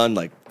they've done.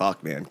 Like,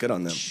 fuck, man, good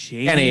on them.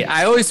 Kenny,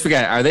 I always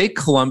forget. Are they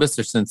Columbus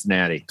or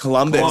Cincinnati?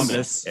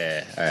 Columbus.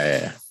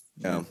 Yeah.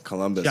 Yeah,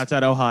 Columbus. That's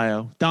at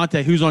Ohio.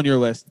 Dante, who's on your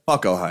list?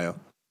 Fuck Ohio.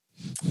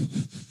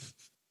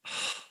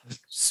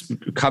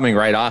 Coming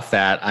right off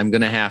that, I'm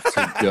going to have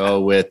to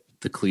go with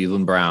the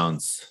Cleveland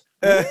Browns.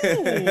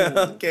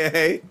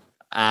 Okay.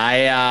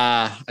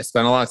 I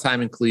spent a lot of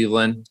time in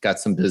Cleveland, got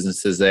some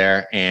businesses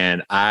there,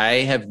 and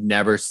I have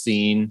never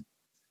seen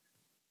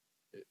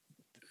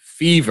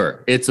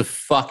fever. It's a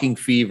fucking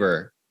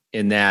fever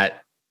in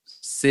that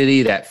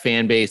city, that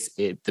fan base.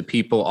 The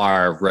people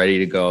are ready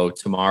to go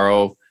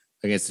tomorrow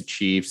against the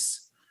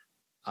Chiefs.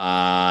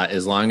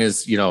 As long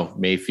as,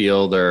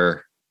 Mayfield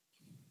or...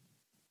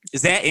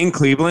 Is that in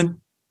Cleveland?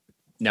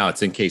 No,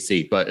 it's in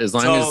KC, but as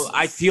long as...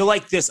 I feel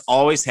like this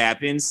always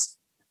happens.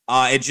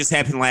 It just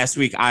happened last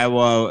week,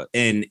 Iowa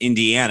and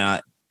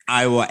Indiana.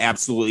 Iowa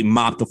absolutely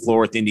mopped the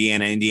floor with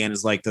Indiana.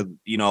 Indiana's like the,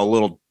 a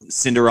little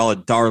Cinderella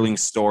darling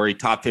story,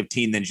 top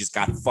 15, then just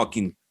got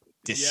fucking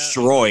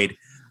destroyed. Yeah.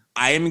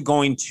 I am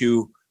going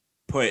to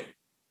put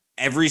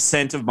every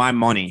cent of my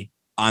money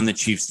on the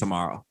Chiefs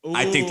tomorrow. Ooh.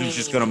 I think they're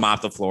just going to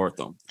mop the floor with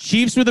them.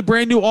 Chiefs with a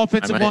brand new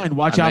offensive line.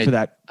 Watch out for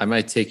that. I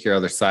might take your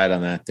other side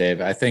on that, Dave.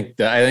 I think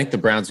the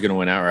Browns are going to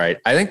win outright.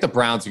 I think the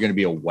Browns are going to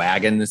be a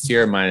wagon this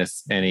year,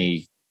 minus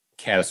any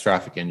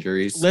catastrophic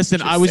injuries.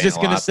 Listen, I was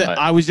just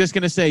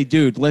gonna say,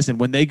 dude, listen,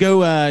 when they go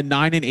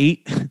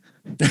 9-8,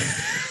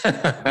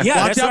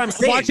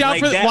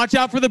 watch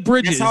out for the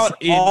bridges. That's how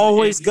it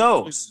always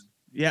goes.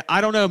 Yeah,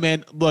 I don't know,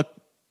 man. Look,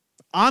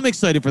 I'm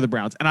excited for the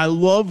Browns, and I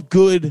love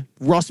good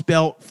Rust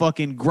Belt,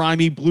 fucking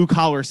grimy blue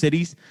collar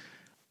cities.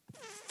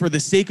 For the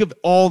sake of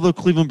all the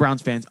Cleveland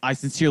Browns fans, I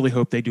sincerely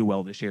hope they do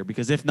well this year,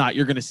 because if not,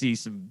 you're gonna see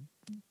some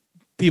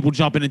people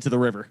jumping into the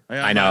river.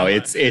 I know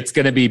it's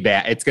going to be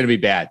bad. It's going to be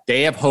bad.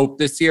 They have hope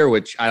this year,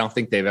 which I don't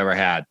think they've ever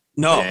had.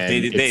 No,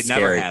 they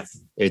never have.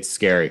 It's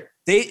scary.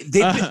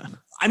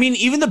 I mean,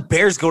 even the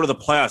Bears go to the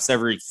playoffs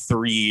every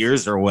 3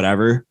 years or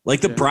whatever.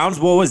 Like the Browns,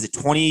 what was it,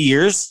 20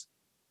 years?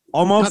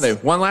 Almost. No,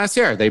 they won last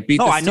year. They beat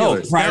the Steelers. I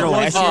know. Prior to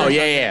last year. Oh,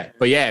 yeah.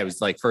 But yeah, it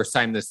was like first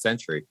time this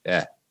century.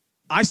 Yeah.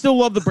 I still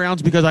love the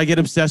Browns because I get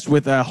obsessed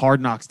with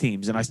Hard Knocks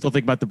teams, and I still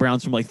think about the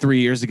Browns from like 3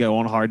 years ago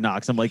on Hard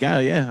Knocks. I'm like, oh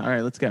yeah, all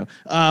right, let's go.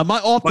 My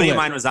off. Buddy of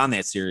mine was on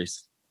that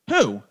series.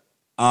 Who?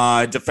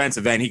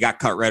 Defensive end. He got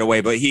cut right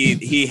away, but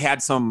he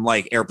had some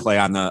like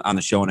airplay on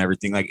the show and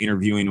everything, like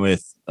interviewing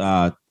with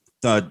the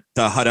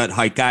Hut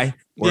Hike guy.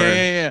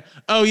 Yeah.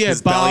 Oh yeah,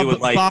 Bob,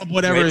 like Bob,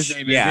 whatever Rich. his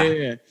name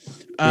is.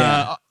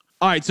 Yeah.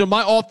 All right, so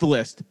my off the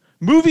list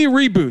movie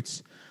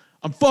reboots.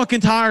 I'm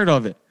fucking tired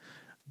of it.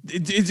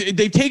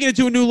 They've taken it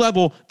to a new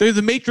level. There's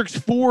the Matrix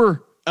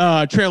 4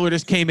 trailer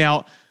just came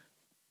out.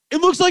 It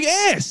looks like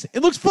ass.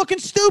 It looks fucking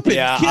stupid.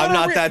 Yeah, I'm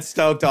not that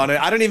stoked on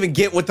it. I don't even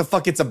get what the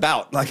fuck it's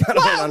about. Like, I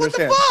don't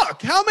understand. What the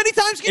fuck? How many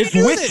times can It's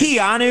you do with this?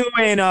 Keanu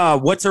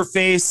and what's her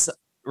face,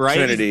 right?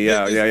 Trinity,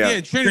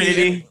 yeah.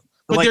 Trinity.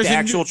 But like there's the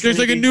actual there's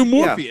like a new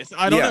Morpheus. Yeah.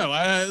 I don't Yeah. know.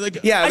 I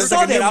there's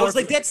saw like a that. new I was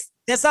like, that's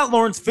not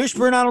Lawrence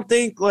Fishburne. I don't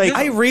think. Like,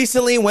 I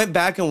recently went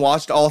back and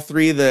watched all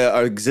three of the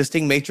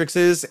existing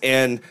Matrixes,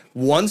 and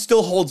one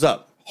still holds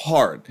up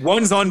hard.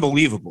 one's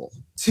unbelievable.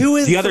 2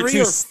 and The other 3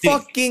 two are stink.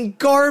 fucking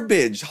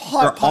garbage.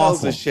 Hot They're piles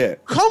awful. of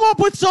shit. Come up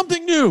with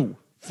something new.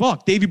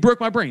 Fuck, Dave, you broke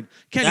my brain.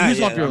 Kenny, who's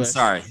off your I'm list?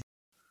 sorry.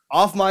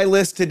 Off my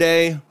list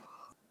today,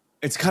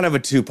 it's kind of a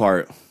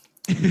 2-part.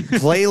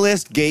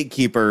 Playlist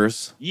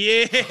gatekeepers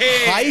Yeah.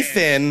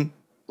 hyphen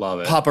Love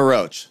it. Papa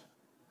Roach.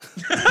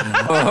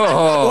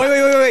 Oh.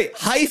 Wait.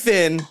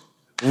 Hyphen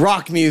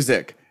rock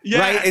music. Yes.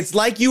 Right? It's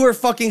like you were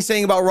fucking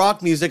saying about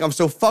rock music. I'm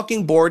so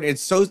fucking bored.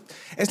 It's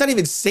not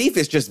even safe.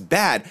 It's just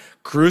bad.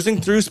 Cruising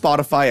through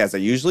Spotify as I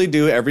usually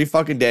do every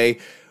fucking day.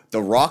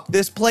 The Rock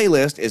This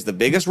playlist is the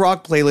biggest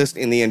rock playlist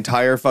in the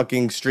entire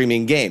fucking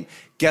streaming game.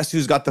 Guess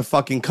who's got the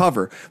fucking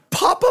cover?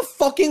 Papa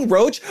fucking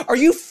Roach? Are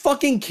you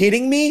fucking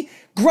kidding me?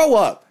 Grow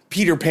up,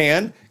 Peter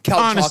Pan.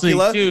 Count Honestly,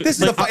 Chocula. dude, This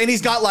is and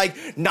he's got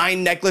like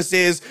 9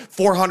 necklaces,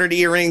 400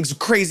 earrings,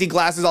 crazy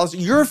glasses. All this.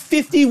 You're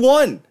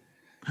 51.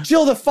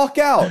 Chill the fuck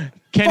out.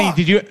 Kenny, Fuck.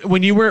 did you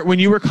when you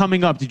were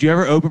coming up, did you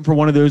ever open for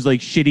one of those like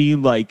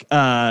shitty like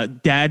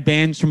dad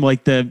bands from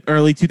like the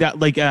early 2000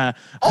 like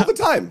All the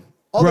time.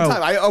 All Bro. the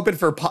time. I opened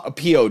for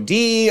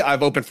POD.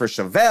 I've opened for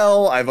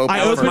Chevelle. I've opened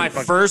I for opened My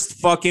first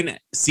fucking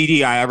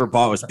CD I ever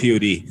bought was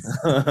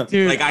POD.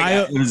 dude, Like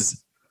it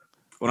was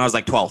when I was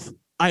like 12.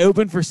 I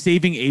opened for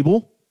Saving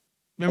Abel.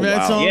 Remember Oh,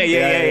 that wow. song?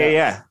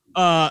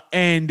 Yeah.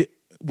 And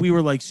we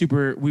were like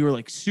super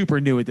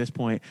new at this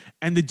point,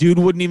 and the dude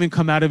wouldn't even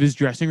come out of his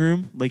dressing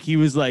room. Like he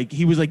was like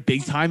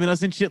big timing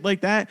us and shit like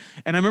that.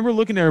 And I remember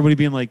looking at everybody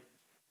being like,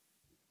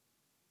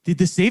 did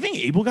the Saving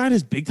Abel guy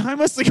just big time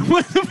us? Like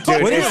what the fuck?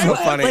 Dude, What it's is so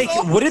funny. Like,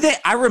 what did they?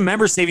 I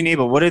remember Saving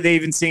Abel. What did they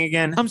even sing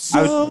again? I'm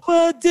so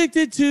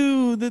addicted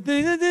to the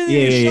thing. Shut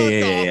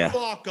the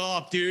fuck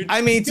up, dude.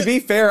 I mean, to be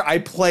fair, I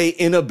play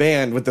in a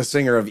band with the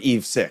singer of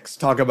Eve 6.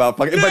 Talk about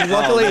fucking. But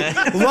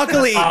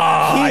luckily,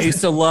 I he's, used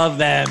to love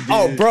them. Dude.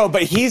 oh, bro,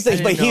 but he's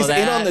didn't know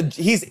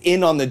he's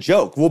in on the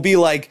joke. We'll be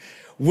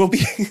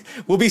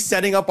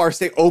setting up our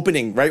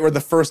opening right. We're the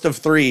first of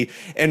 3,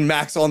 and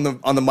Max on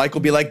the mic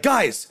will be like,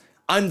 guys.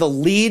 I'm the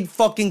lead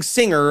fucking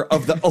singer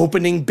of the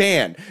opening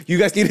band. You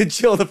guys need to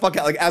chill the fuck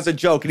out, like as a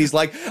joke. And he's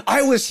like,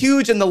 I was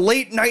huge in the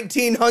late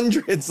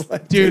 1900s.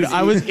 Like, Dude,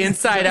 I was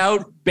Inside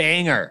Out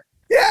banger.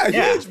 yeah,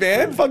 huge,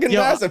 man. Fucking Yo,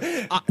 massive.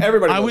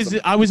 Everybody I knows was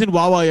him. I was in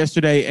Wawa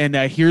yesterday, and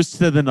Here's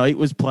to the Night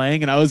was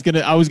playing, and I was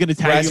gonna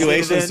tag you.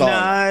 Graduation song.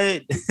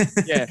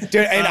 Yeah,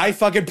 Dude, and I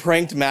fucking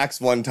pranked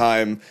Max one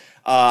time.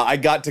 I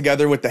got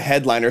together with the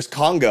headliners,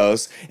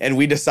 Congos, and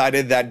we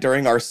decided that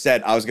during our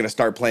set, I was going to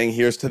start playing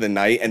Here's to the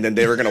Night, and then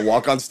they were going to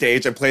walk on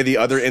stage and play the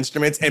other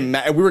instruments, and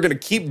we were going to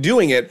keep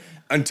doing it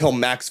until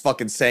Max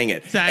fucking sang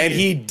it. And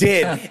he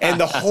did, and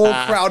the whole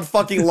crowd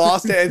fucking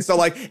lost it, and so,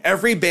 like,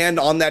 every band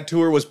on that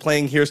tour was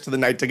playing Here's to the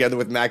Night together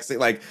with Max.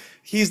 Like,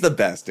 he's the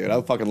best, dude.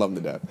 I fucking love him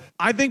to death.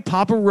 I think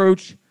Papa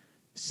Roach,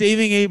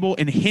 Saving Abel,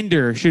 and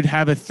Hinder should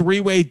have a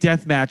 3-way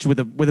death match with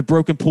a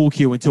broken pool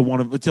cue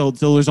until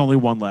there's only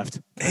one left.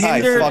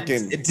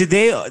 Did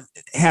they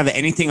have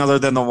anything other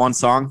than the one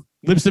song?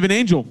 Lips of an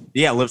Angel.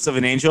 Yeah, Lips of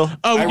an Angel.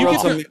 Oh,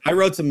 I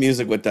wrote some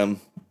music with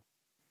them.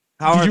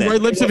 How did are you they?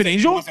 write Lips of an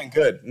Angel? It wasn't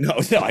good. No,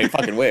 I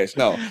fucking wish.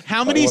 No.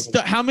 How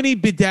many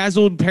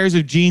bedazzled pairs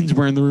of jeans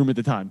were in the room at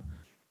the time?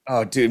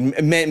 Oh,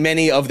 dude,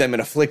 many of them in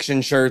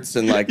Affliction shirts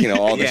and like,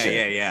 all the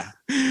shit. Yeah.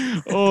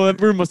 Oh,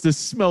 that room must have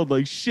smelled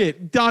like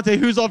shit. Dante,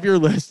 who's off your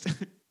list?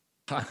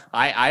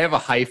 I have a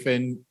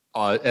hyphen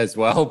as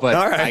well, but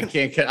All right.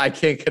 I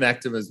can't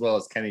connect them as well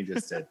as Kenny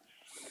just did.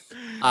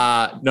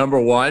 Number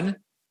 1,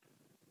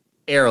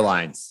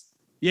 airlines.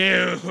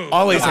 Yeah.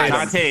 Always hate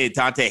them.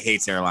 Dante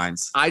hates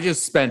airlines. I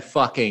just spent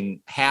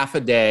fucking half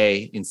a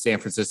day in San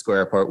Francisco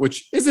airport,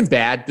 which isn't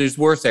bad. There's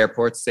worse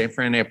airports. San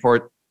Fran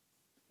airport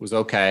was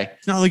okay.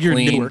 It's not like you're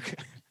Clean. in Newark.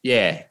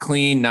 Yeah,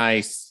 clean,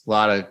 nice, a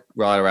lot of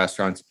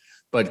restaurants.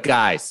 But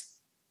guys,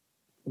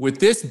 with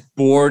this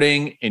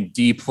boarding and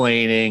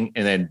deplaning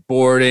and then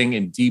boarding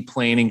and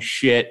deplaning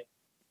shit,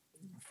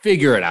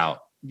 figure it out.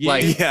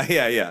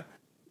 Yeah.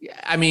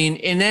 I mean,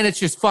 and then it's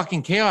just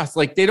fucking chaos.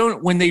 Like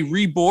when they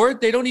reboard,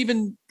 they don't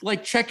even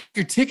like check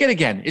your ticket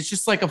again. It's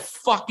just like a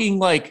fucking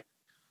like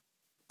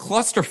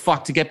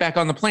clusterfuck to get back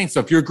on the plane. So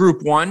if you're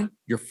group one,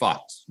 you're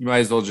fucked. You might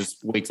as well just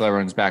wait till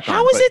everyone's back on.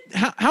 How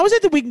is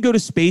it that we can go to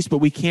space, but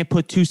we can't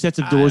put 2 sets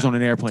of doors on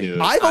an airplane? Dude,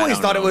 I've always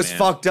thought it was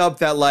fucked up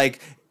that like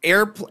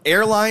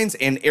airlines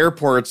and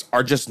airports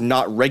are just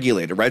not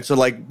regulated, right? So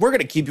like, we're going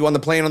to keep you on the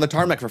plane on the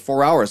tarmac for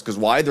 4 hours. Because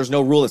why? There's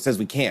no rule that says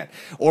we can't.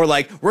 Or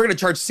like, we're going to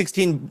charge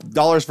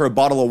 $16 for a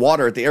bottle of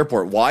water at the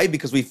airport. Why?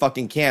 Because we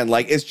fucking can.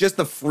 Like, it's just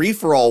the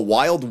free-for-all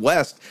Wild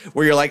West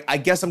where you're like, I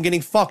guess I'm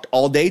getting fucked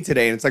all day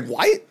today. And it's like,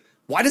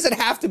 why does it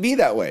have to be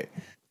that way?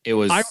 It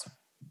was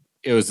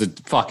a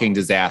fucking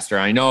disaster.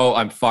 I know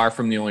I'm far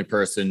from the only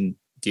person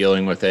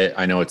dealing with it.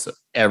 I know it's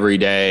every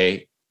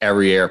day,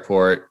 every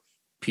airport.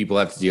 People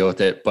have to deal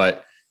with it,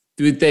 but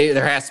dude,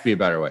 there has to be a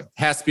better way.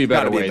 Has to be a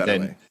better way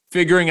than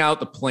figuring out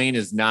the plane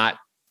is not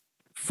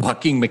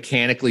fucking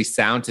mechanically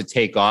sound to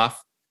take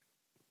off.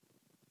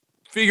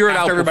 Figure it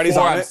out everybody's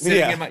before on I'm it.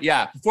 sitting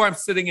before I'm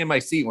sitting in my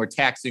seat and we're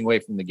taxiing away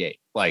from the gate.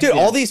 Like, dude,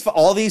 all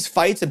these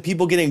fights and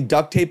people getting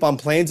duct tape on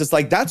planes. It's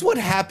like, that's what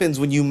happens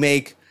when you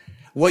make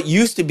what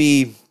used to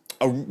be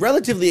a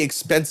relatively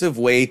expensive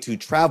way to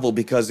travel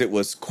because it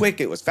was quick,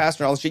 it was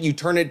faster, and all this shit. You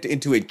turn it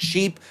into a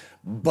cheap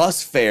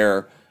bus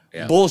fare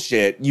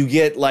bullshit. You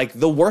get like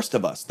the worst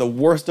of us, the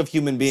worst of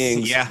human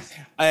beings. Yeah.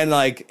 And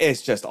like,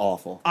 it's just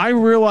awful. I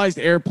realized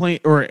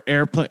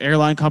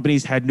airline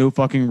companies had no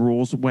fucking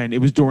rules when it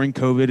was during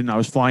COVID and I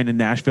was flying to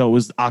Nashville. It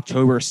was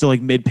October, still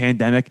like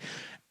mid-pandemic.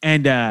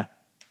 And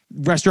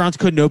restaurants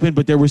couldn't open,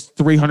 but there was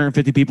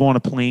 350 people on a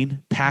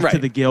plane packed to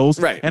the gills.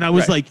 Right. And I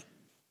was like,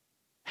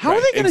 how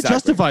are they going to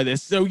justify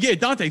this? So yeah,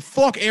 Dante,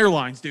 fuck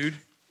airlines, dude.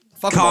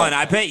 Fuck Colin,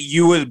 I bet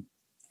you would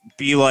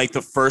be like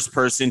the first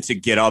person to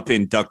get up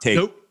and duct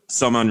tape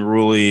some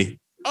unruly.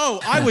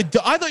 Oh, I would.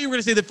 I thought you were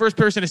going to say the first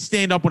person to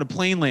stand up when a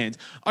plane lands.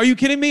 Are you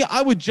kidding me?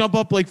 I would jump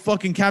up like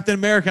fucking Captain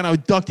America and I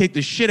would duct tape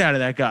the shit out of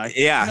that guy.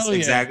 Yeah,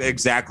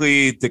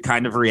 exactly the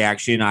kind of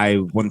reaction I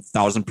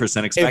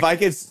 1000% expect.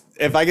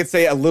 If I could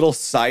say a little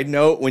side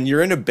note, when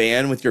you're in a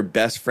band with your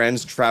best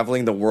friends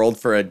traveling the world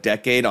for a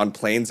decade on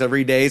planes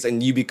every day,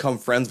 and you become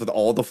friends with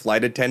all the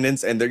flight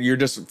attendants, and you're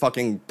just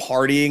fucking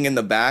partying in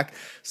the back.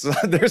 So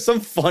there's some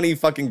funny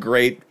fucking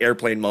great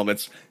airplane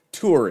moments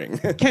touring.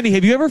 Kenny,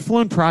 have you ever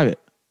flown private?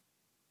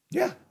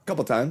 Yeah, a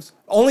couple times.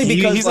 Only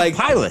because he's like a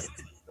pilot.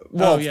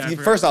 Well,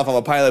 first off, I'm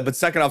a pilot, but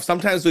second off,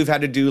 sometimes we've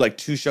had to do like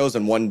 2 shows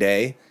in one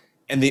day,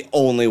 and the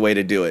only way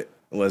to do it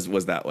was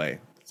that way.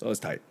 So it was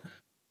tight.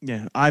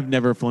 Yeah, I've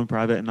never flown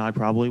private, and I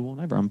probably will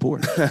never. I'm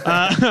bored.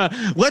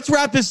 Let's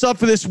wrap this up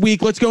for this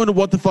week. Let's go into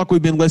what the fuck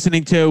we've been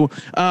listening to.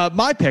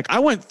 My pick, I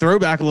went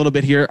throwback a little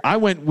bit here. I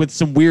went with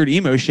some weird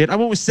emo shit. I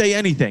went with Say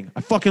Anything.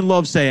 I fucking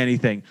love Say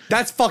Anything.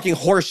 That's fucking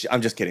horseshit.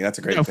 I'm just kidding. That's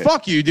a great pick.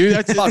 Fuck you, dude.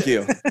 That's fuck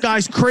you.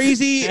 Guys,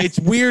 crazy. It's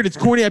weird. It's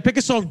corny. I pick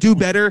a song, Do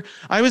Better.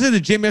 I was at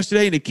the gym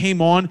yesterday, and it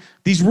came on.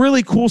 These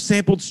really cool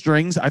sampled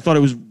strings. I thought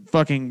it was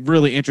fucking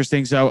really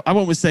interesting. So I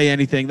won't Say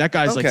Anything. That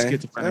guy's like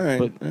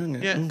schizophrenic.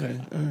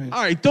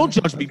 All right. Don't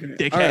judge me,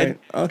 dickhead.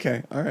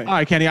 Okay. All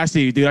right, Kenny. I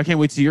see you, dude. I can't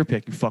wait to see your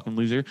pick, you fucking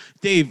loser.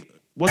 Dave,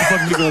 what the fuck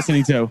have you been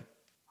listening to?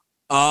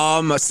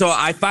 So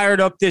I fired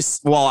up this.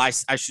 Well, I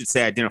should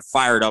say I didn't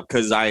fire it up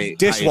because I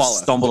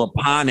stumbled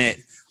upon it.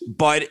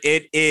 But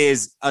it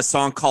is a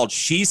song called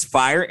She's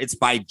Fire. It's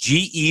by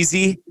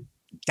G-Eazy,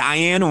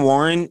 Diane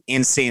Warren,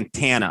 and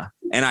Santana.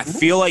 And I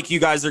feel like you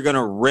guys are going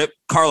to rip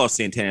Carlos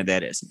Santana,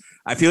 that is.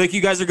 I feel like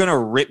you guys are going to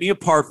rip me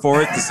apart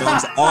for it. The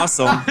song's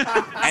awesome.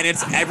 And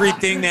it's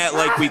everything that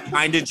like we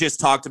kind of just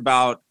talked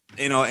about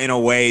in a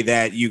way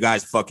that you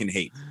guys fucking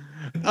hate.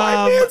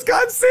 My man's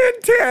got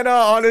Santana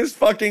on his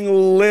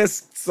fucking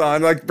list,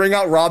 son. Like, bring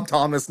out Rob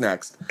Thomas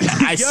next.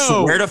 I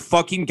swear to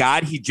fucking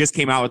God, he just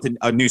came out with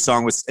a new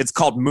song. It's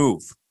called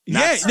Move.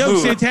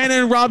 Santana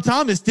and Rob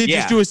Thomas did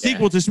just do a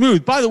sequel to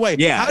Smooth. By the way,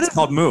 it's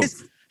called Move.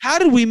 How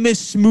did we miss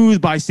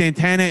Smooth by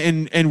Santana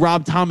and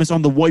Rob Thomas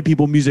on the white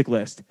people music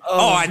list?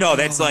 Oh, I know.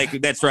 That's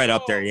right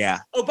up there. Yeah.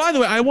 Oh, by the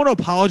way, I want to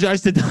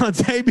apologize to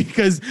Dante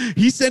because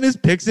he sent his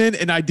picks in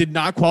and I did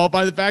not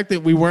qualify the fact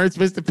that we weren't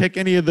supposed to pick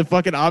any of the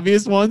fucking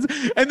obvious ones.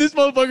 And this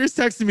motherfucker's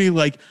texting me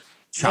like,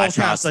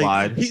 Cha-cha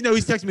slide. He's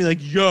texting me like,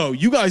 yo,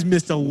 you guys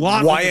missed a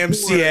lot.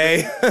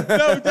 YMCA.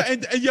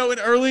 And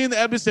early in the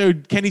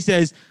episode, Kenny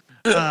says,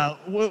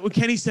 what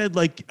Kenny said,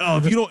 like,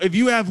 oh, if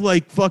you have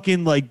like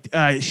fucking like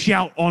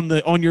shout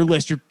on your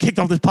list, you're kicked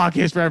off this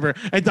podcast forever.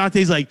 And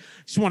Dante's like,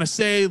 just want to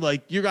say,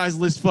 like, your guys'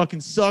 list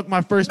fucking suck.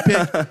 My first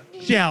pick,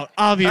 shout,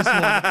 obvious one.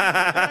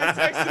 I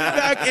texted him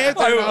back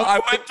after. I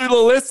went through the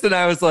list and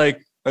I was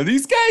like, are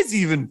these guys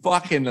even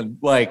fucking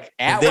like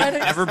at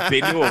weddings? Ever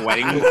been to a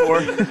wedding before?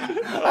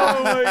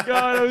 Oh my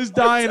God, I was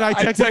dying. I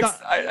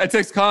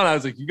text Colin. I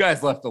was like, you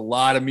guys left a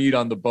lot of meat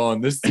on the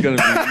bone. This is gonna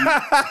be.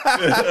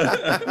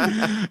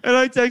 And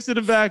I texted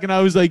him back and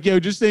I was like, yo,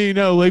 just so you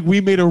know, like, we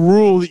made a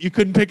rule that you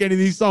couldn't pick any of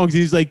these songs.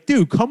 He's like,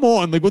 dude, come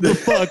on, like, what the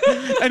fuck?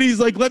 And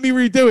he's like, let me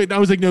redo it. And I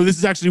was like, no, this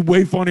is actually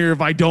way funnier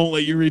if I don't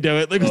let you redo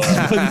it. Like,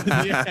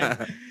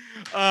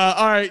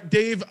 all right,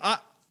 Dave. All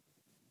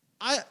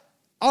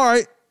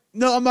right.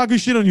 No, I'm not gonna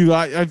shit on you.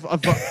 I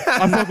fuck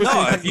with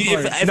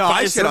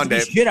I shit on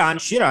Dave.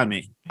 Shit on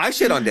me. I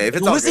shit on Dave.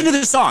 It's Listen to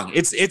the song.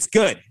 It's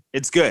good.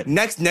 It's good.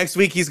 Next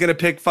week he's gonna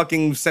pick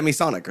fucking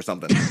Semisonic or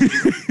something.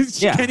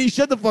 Yeah. Kenny,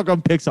 shut the fuck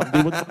up. Pick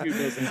something. What the fuck are you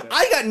listening to?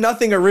 I got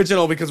nothing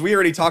original because we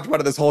already talked about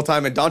it this whole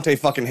time, and Dante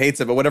fucking hates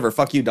it. But whatever.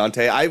 Fuck you,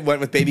 Dante. I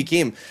went with Baby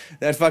Keem.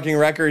 That fucking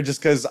record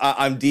just because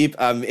I'm deep.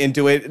 I'm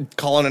into it.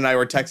 Colin and I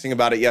were texting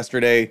about it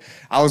yesterday.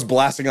 I was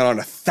blasting it on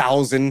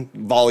 1,000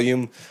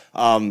 volume.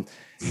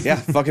 Yeah,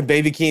 fucking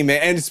Baby Keem,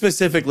 and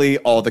specifically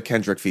all the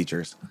Kendrick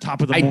features.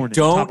 Top of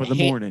the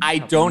morning. I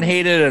don't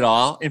hate it at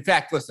all. In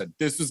fact, listen,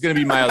 this was going to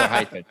be my other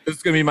hyphen. This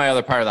is going to be my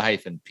other part of the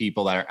hyphen.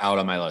 People that are out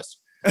on my list.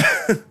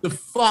 The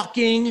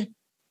fucking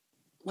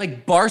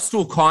like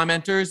Barstool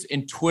commenters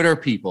and Twitter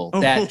people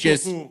that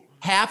just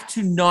have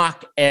to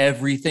knock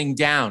everything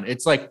down.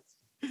 It's like,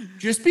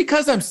 just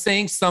because I'm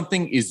saying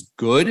something is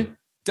good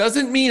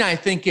doesn't mean I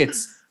think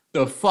it's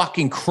the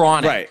fucking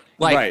Chronic. Right.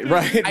 Like,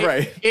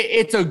 right.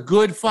 It's a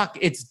good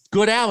it's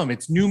good album.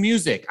 It's new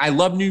music. I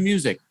love new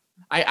music.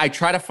 I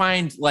try to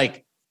find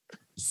like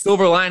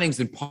silver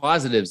linings and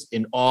positives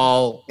in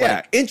all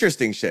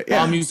interesting shit.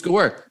 All musical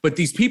work. But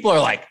these people are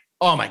like,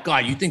 oh my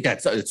God, you think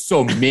it's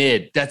so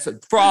mid. That's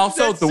for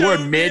also the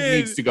word mid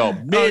needs to go.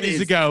 Mid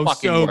is fucking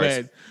so worse.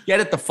 Mid. Get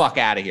it the fuck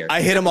out of here.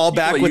 I hit them all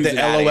back with the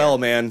LOL,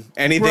 man.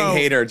 Anything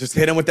hater, just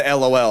hit them with the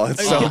LOL.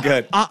 It's so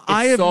good.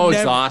 It's so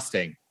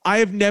exhausting. I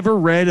have never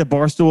read a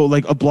Barstool,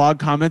 like a blog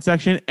comment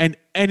section, and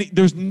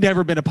there's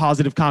never been a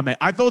positive comment.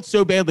 I felt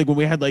so bad, like when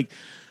we had like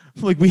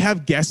we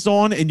have guests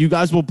on and you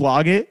guys will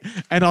blog it,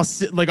 and I'll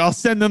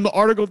send them the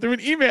article through an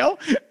email,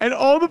 and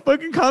all the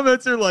fucking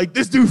comments are like,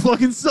 "This dude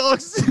fucking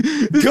sucks."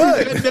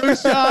 Good. No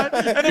shot.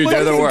 Dude,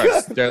 they're the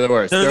worst. They're the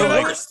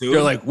worst.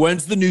 They're like,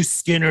 when's the new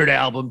Skynyrd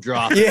album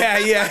dropping?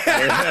 Yeah.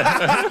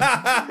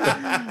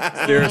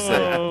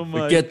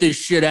 Seriously, get this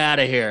shit out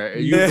of here.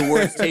 You have the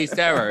worst taste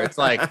ever. It's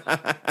like,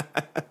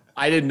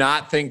 I did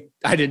not think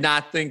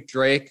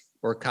Drake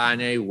or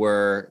Kanye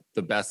were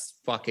the best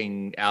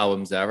fucking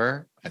albums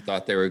ever. I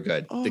thought they were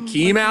good. The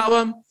Keem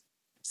album,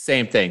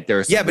 same thing.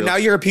 But now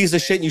you're a piece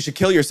of shit and you should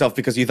kill yourself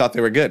because you thought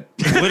they were good.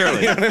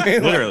 Literally. You know what I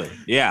mean? Literally.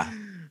 Yeah.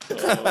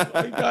 Oh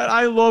my God.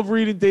 I love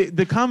reading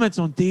the comments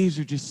on Dave's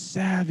are just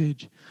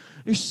savage.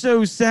 They're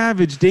so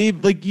savage,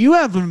 Dave. Like you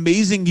have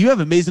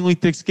amazingly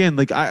thick skin.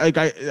 Like I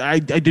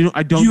don't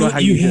know how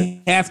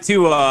you have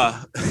to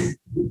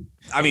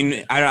I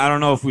mean, I don't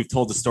know if we've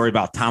told the story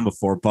about Tom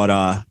before,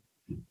 but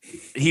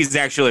he's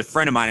actually a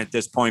friend of mine at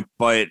this point.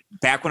 But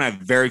back when I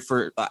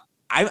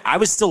I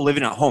was still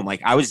living at home.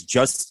 Like I was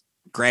just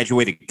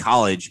graduated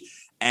college,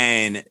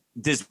 and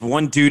this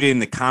one dude in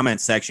the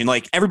comment section,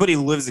 like everybody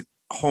lives at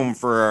home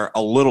for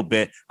a little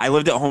bit. I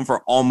lived at home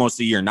for almost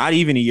a year, not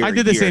even a year. I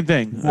did the same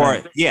thing.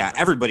 Yeah,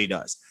 everybody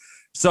does.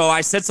 So I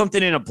said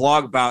something in a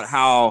blog about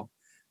how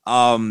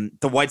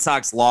the White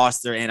Sox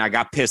lost and I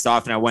got pissed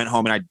off and I went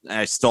home and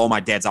I stole my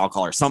dad's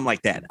alcohol or something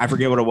like that. I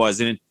forget what it was.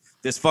 And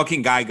this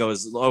fucking guy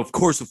goes, of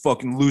course, a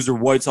fucking loser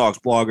White Sox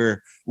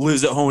blogger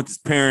lives at home with his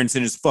parents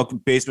in his fucking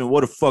basement.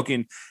 What a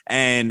fucking,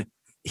 and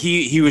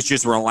he was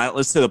just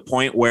relentless to the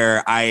point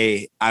where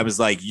I was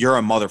like, you're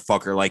a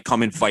motherfucker. Like,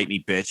 come and fight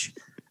me, bitch.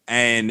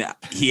 And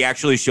he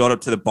actually showed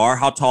up to the bar.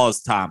 How tall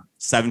is Tom?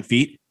 7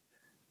 feet?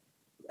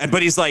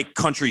 But he's like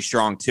country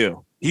strong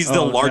too. He's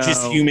the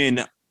largest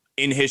human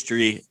in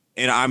history.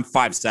 And I'm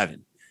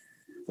 5'7".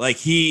 Like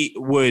he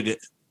would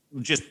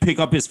just pick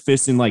up his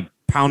fist and like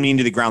pounding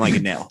into the ground like a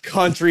nail.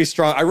 Country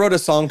strong. I wrote a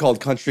song called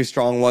Country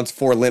Strong once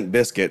for Limp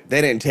Bizkit.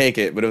 They didn't take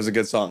it, but it was a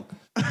good song.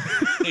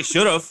 They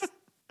should have.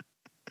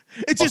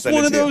 It's just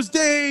one of those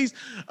days.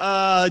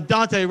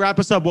 Dante, wrap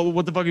us up.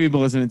 What the fuck have you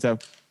been listening to?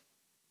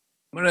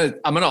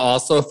 I'm gonna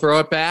also throw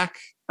it back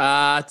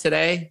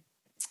today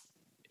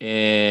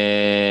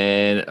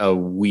in a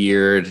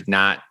weird,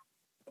 not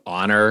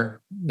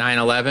honor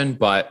 9/11,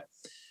 but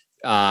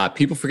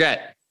people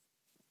forget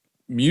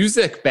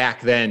music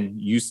back then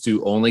used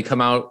to only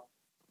come out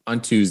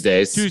on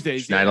Tuesdays.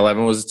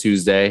 9/11 was a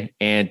Tuesday,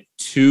 and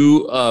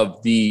two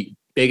of the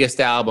biggest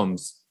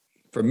albums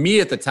for me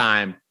at the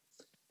time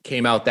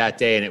came out that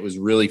day, and it was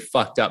really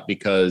fucked up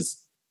because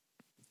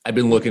I've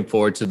been looking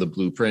forward to the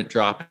Blueprint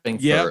dropping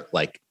for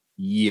like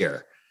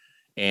year,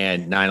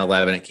 and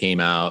 9/11 it came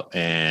out,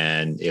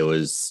 and it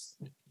was,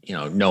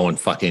 no one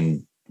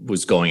fucking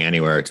was going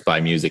anywhere to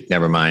buy music.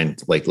 Never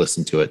mind, like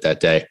listen to it that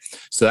day.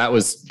 So that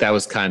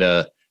was kind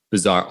of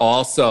bizarre.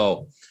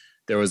 Also,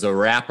 there was a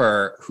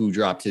rapper who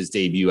dropped his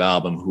debut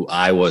album who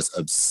I was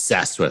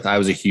obsessed with. I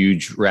was a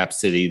huge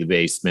Rhapsody, The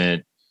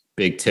Basement,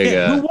 Big Tigga.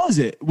 Yeah, who was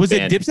it? Was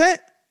it Dipset?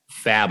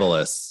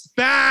 Fabulous.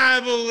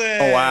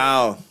 Oh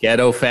wow.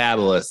 Ghetto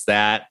Fabulous.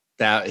 That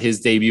his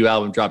debut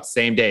album dropped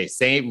same day.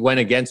 Went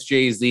against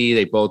Jay-Z.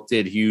 They both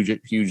did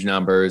huge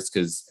numbers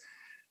because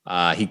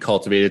he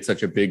cultivated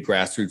such a big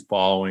grassroots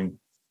following.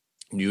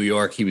 New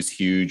York, he was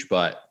huge.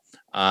 But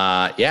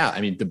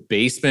The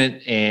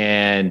Basement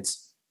and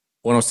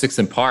 106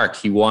 in Park,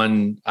 he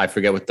won. I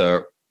forget what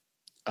the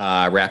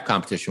rap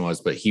competition was,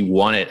 but he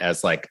won it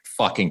as like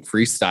fucking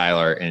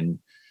freestyler and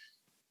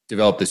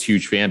developed this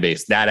huge fan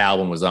base. That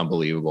album was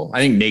unbelievable. I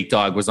think Nate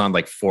Dogg was on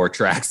like 4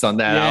 tracks on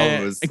that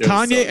album.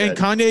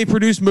 Kanye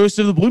produced most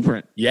of the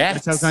Blueprint. Yeah,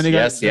 that's how Kanye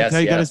got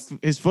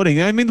his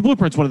footing. I mean, the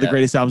Blueprint's one of the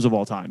greatest albums of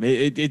all time.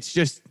 It's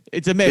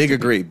a myth. Big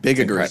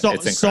agree.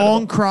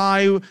 Song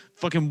Cry,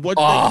 fucking what?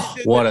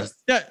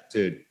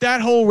 That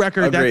whole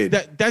record.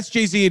 That's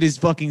Jay-Z at his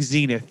fucking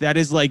zenith. That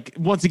is like,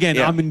 once again,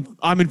 I'm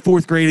in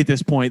 4th grade at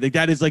this point. Like,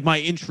 that is like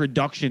my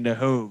introduction to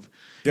Hove.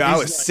 Yeah, I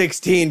was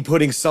 16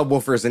 putting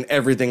subwoofers in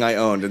everything I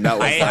owned, and that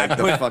was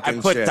the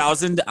fucking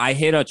shit. I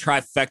hit a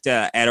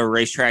trifecta at a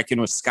racetrack in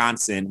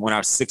Wisconsin when I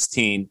was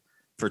 16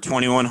 for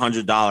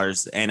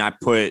 $2,100, and I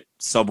put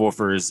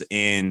subwoofers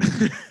in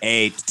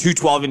a 2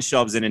 12-inch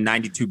subs in a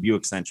 92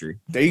 Buick Century.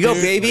 There you go,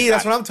 baby.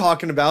 That's what I'm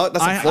talking about.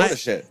 That's some Florida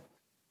shit.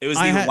 It was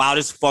the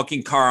loudest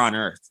fucking car on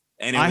earth.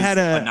 And it was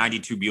a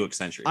 92 Buick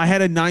Century. I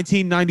had a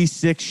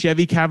 1996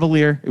 Chevy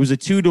Cavalier. It was a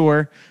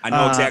 2-door. I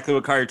know exactly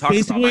what car you're talking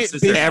about. My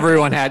sister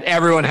everyone had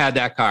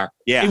that car.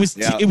 Yeah. It was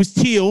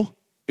teal.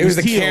 It was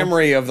the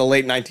Camry of the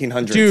late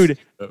 1900s. Dude,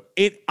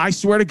 I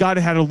swear to God,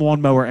 it had a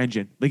lawnmower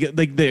engine. Like a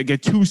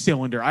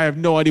 2-cylinder. I have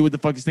no idea what the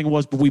fuck this thing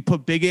was, but we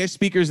put big ass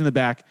speakers in the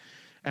back.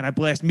 And I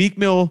blast Meek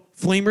Mill,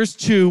 Flamers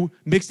 2,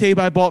 mixtape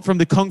I bought from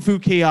the Kung Fu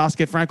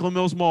kiosk at Franklin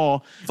Mills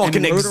Mall.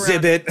 Fucking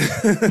Exhibit.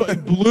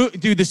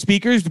 Dude, the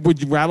speakers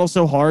would rattle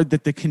so hard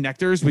that the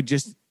connectors would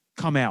just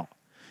come out.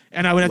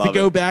 And I would have to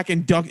go back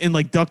and duct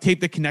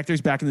tape the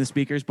connectors back into the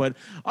speakers. But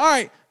all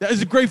right, that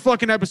was a great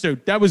fucking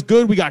episode. That was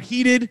good. We got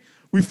heated.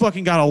 We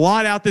fucking got a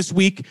lot out this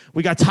week.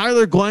 We got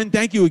Tyler Glenn.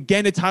 Thank you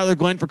again to Tyler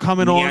Glenn for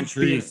coming on.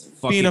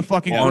 Being a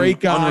fucking great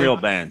guy. Unreal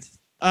band.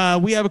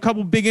 We have a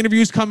couple big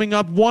interviews coming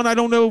up. One, I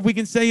don't know if we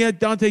can say yet.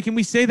 Dante, can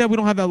we say that? We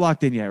don't have that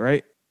locked in yet,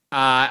 right?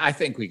 I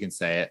think we can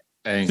say it.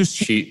 I think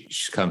she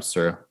comes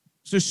through.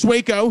 So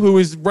Swaco, who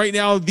is right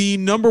now the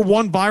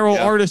 #1 viral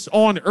artist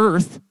on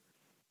Earth.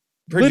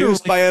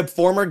 Produced by a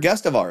former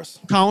guest of ours.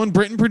 Colin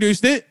Britton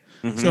produced it.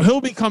 Mm-hmm. So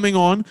he'll be coming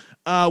on.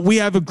 We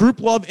have a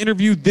Group Love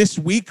interview this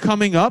week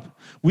coming up.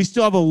 We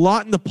still have a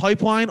lot in the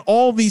pipeline.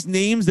 All these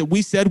names that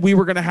we said we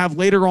were going to have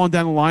later on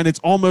down the line. It's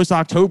almost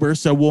October,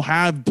 so we'll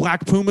have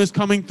Black Pumas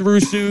coming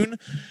through soon.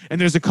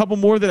 And there's a couple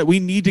more that we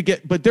need to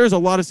get, but there's a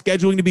lot of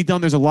scheduling to be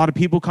done. There's a lot of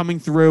people coming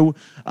through.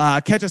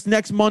 Catch us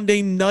next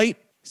Monday night,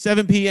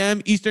 7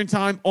 p.m. Eastern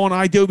Time on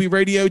iDoby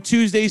Radio.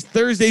 Tuesdays,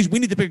 Thursdays, we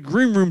need to pick a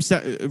green room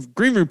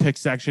pick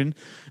section.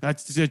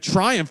 That's to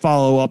try and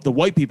follow up the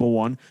white people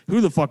one.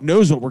 Who the fuck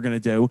knows what we're going to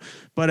do?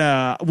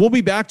 But we'll be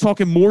back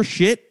talking more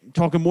shit,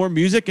 talking more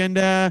music. And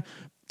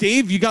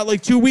Dave, you got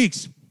like 2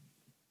 weeks.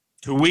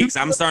 2 weeks.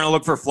 I'm starting to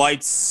look for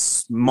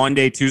flights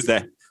Monday,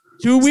 Tuesday.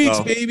 2 weeks,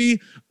 baby.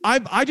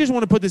 I just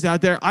want to put this out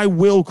there. I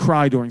will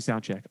cry during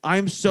sound check. I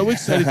am so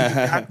excited to be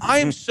back. I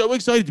am so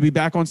excited to be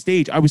back on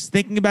stage. I was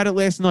thinking about it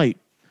last night.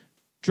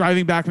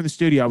 Driving back from the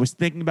studio, I was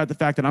thinking about the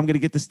fact that I'm going to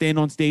get to stand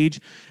on stage,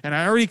 and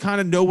I already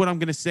kind of know what I'm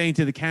going to say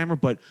into the camera,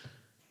 but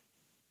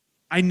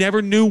I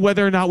never knew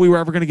whether or not we were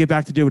ever going to get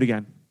back to do it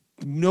again.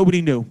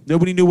 Nobody knew.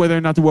 Nobody knew whether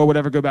or not the world would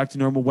ever go back to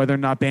normal, whether or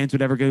not bands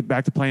would ever go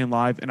back to playing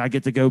live, and I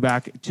get to go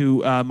back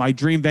to my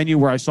dream venue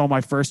where I saw my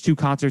first 2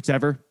 concerts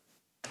ever.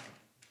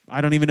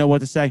 I don't even know what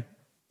to say.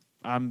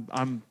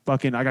 I'm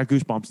fucking, I got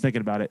goosebumps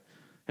thinking about it.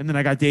 And then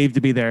I got Dave to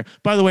be there.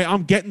 By the way,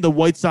 I'm getting the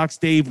White Sox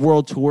Dave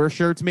World Tour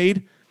shirts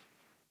made.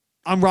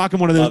 I'm rocking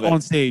one of those on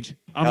stage.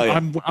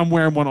 I'm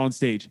wearing one on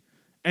stage.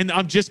 And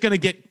I'm just going to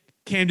get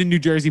Camden, New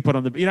Jersey put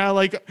on the,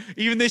 like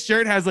even this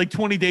shirt has like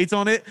 20 dates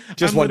on it.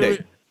 Just one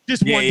date.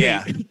 Just one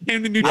date.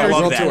 Camden, New Jersey.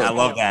 I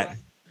love that.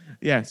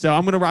 Yeah. So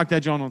I'm going to rock that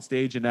John on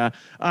stage. And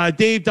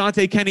Dave,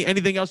 Dante, Kenny,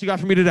 anything else you got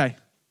for me today?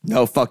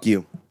 No, fuck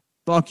you.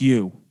 Fuck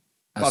you.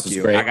 Fuck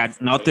you. Great. I got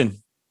nothing.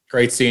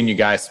 Great seeing you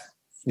guys.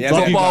 Yeah,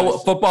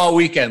 football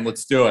weekend.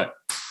 Let's do it.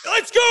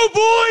 Let's go,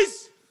 boys.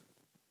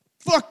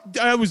 Fuck,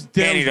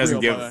 Kenny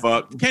doesn't give a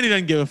fuck. Kenny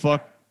doesn't give a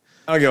fuck.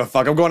 I don't give a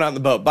fuck. I'm going out in the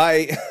boat.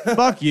 Bye.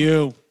 Fuck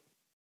you.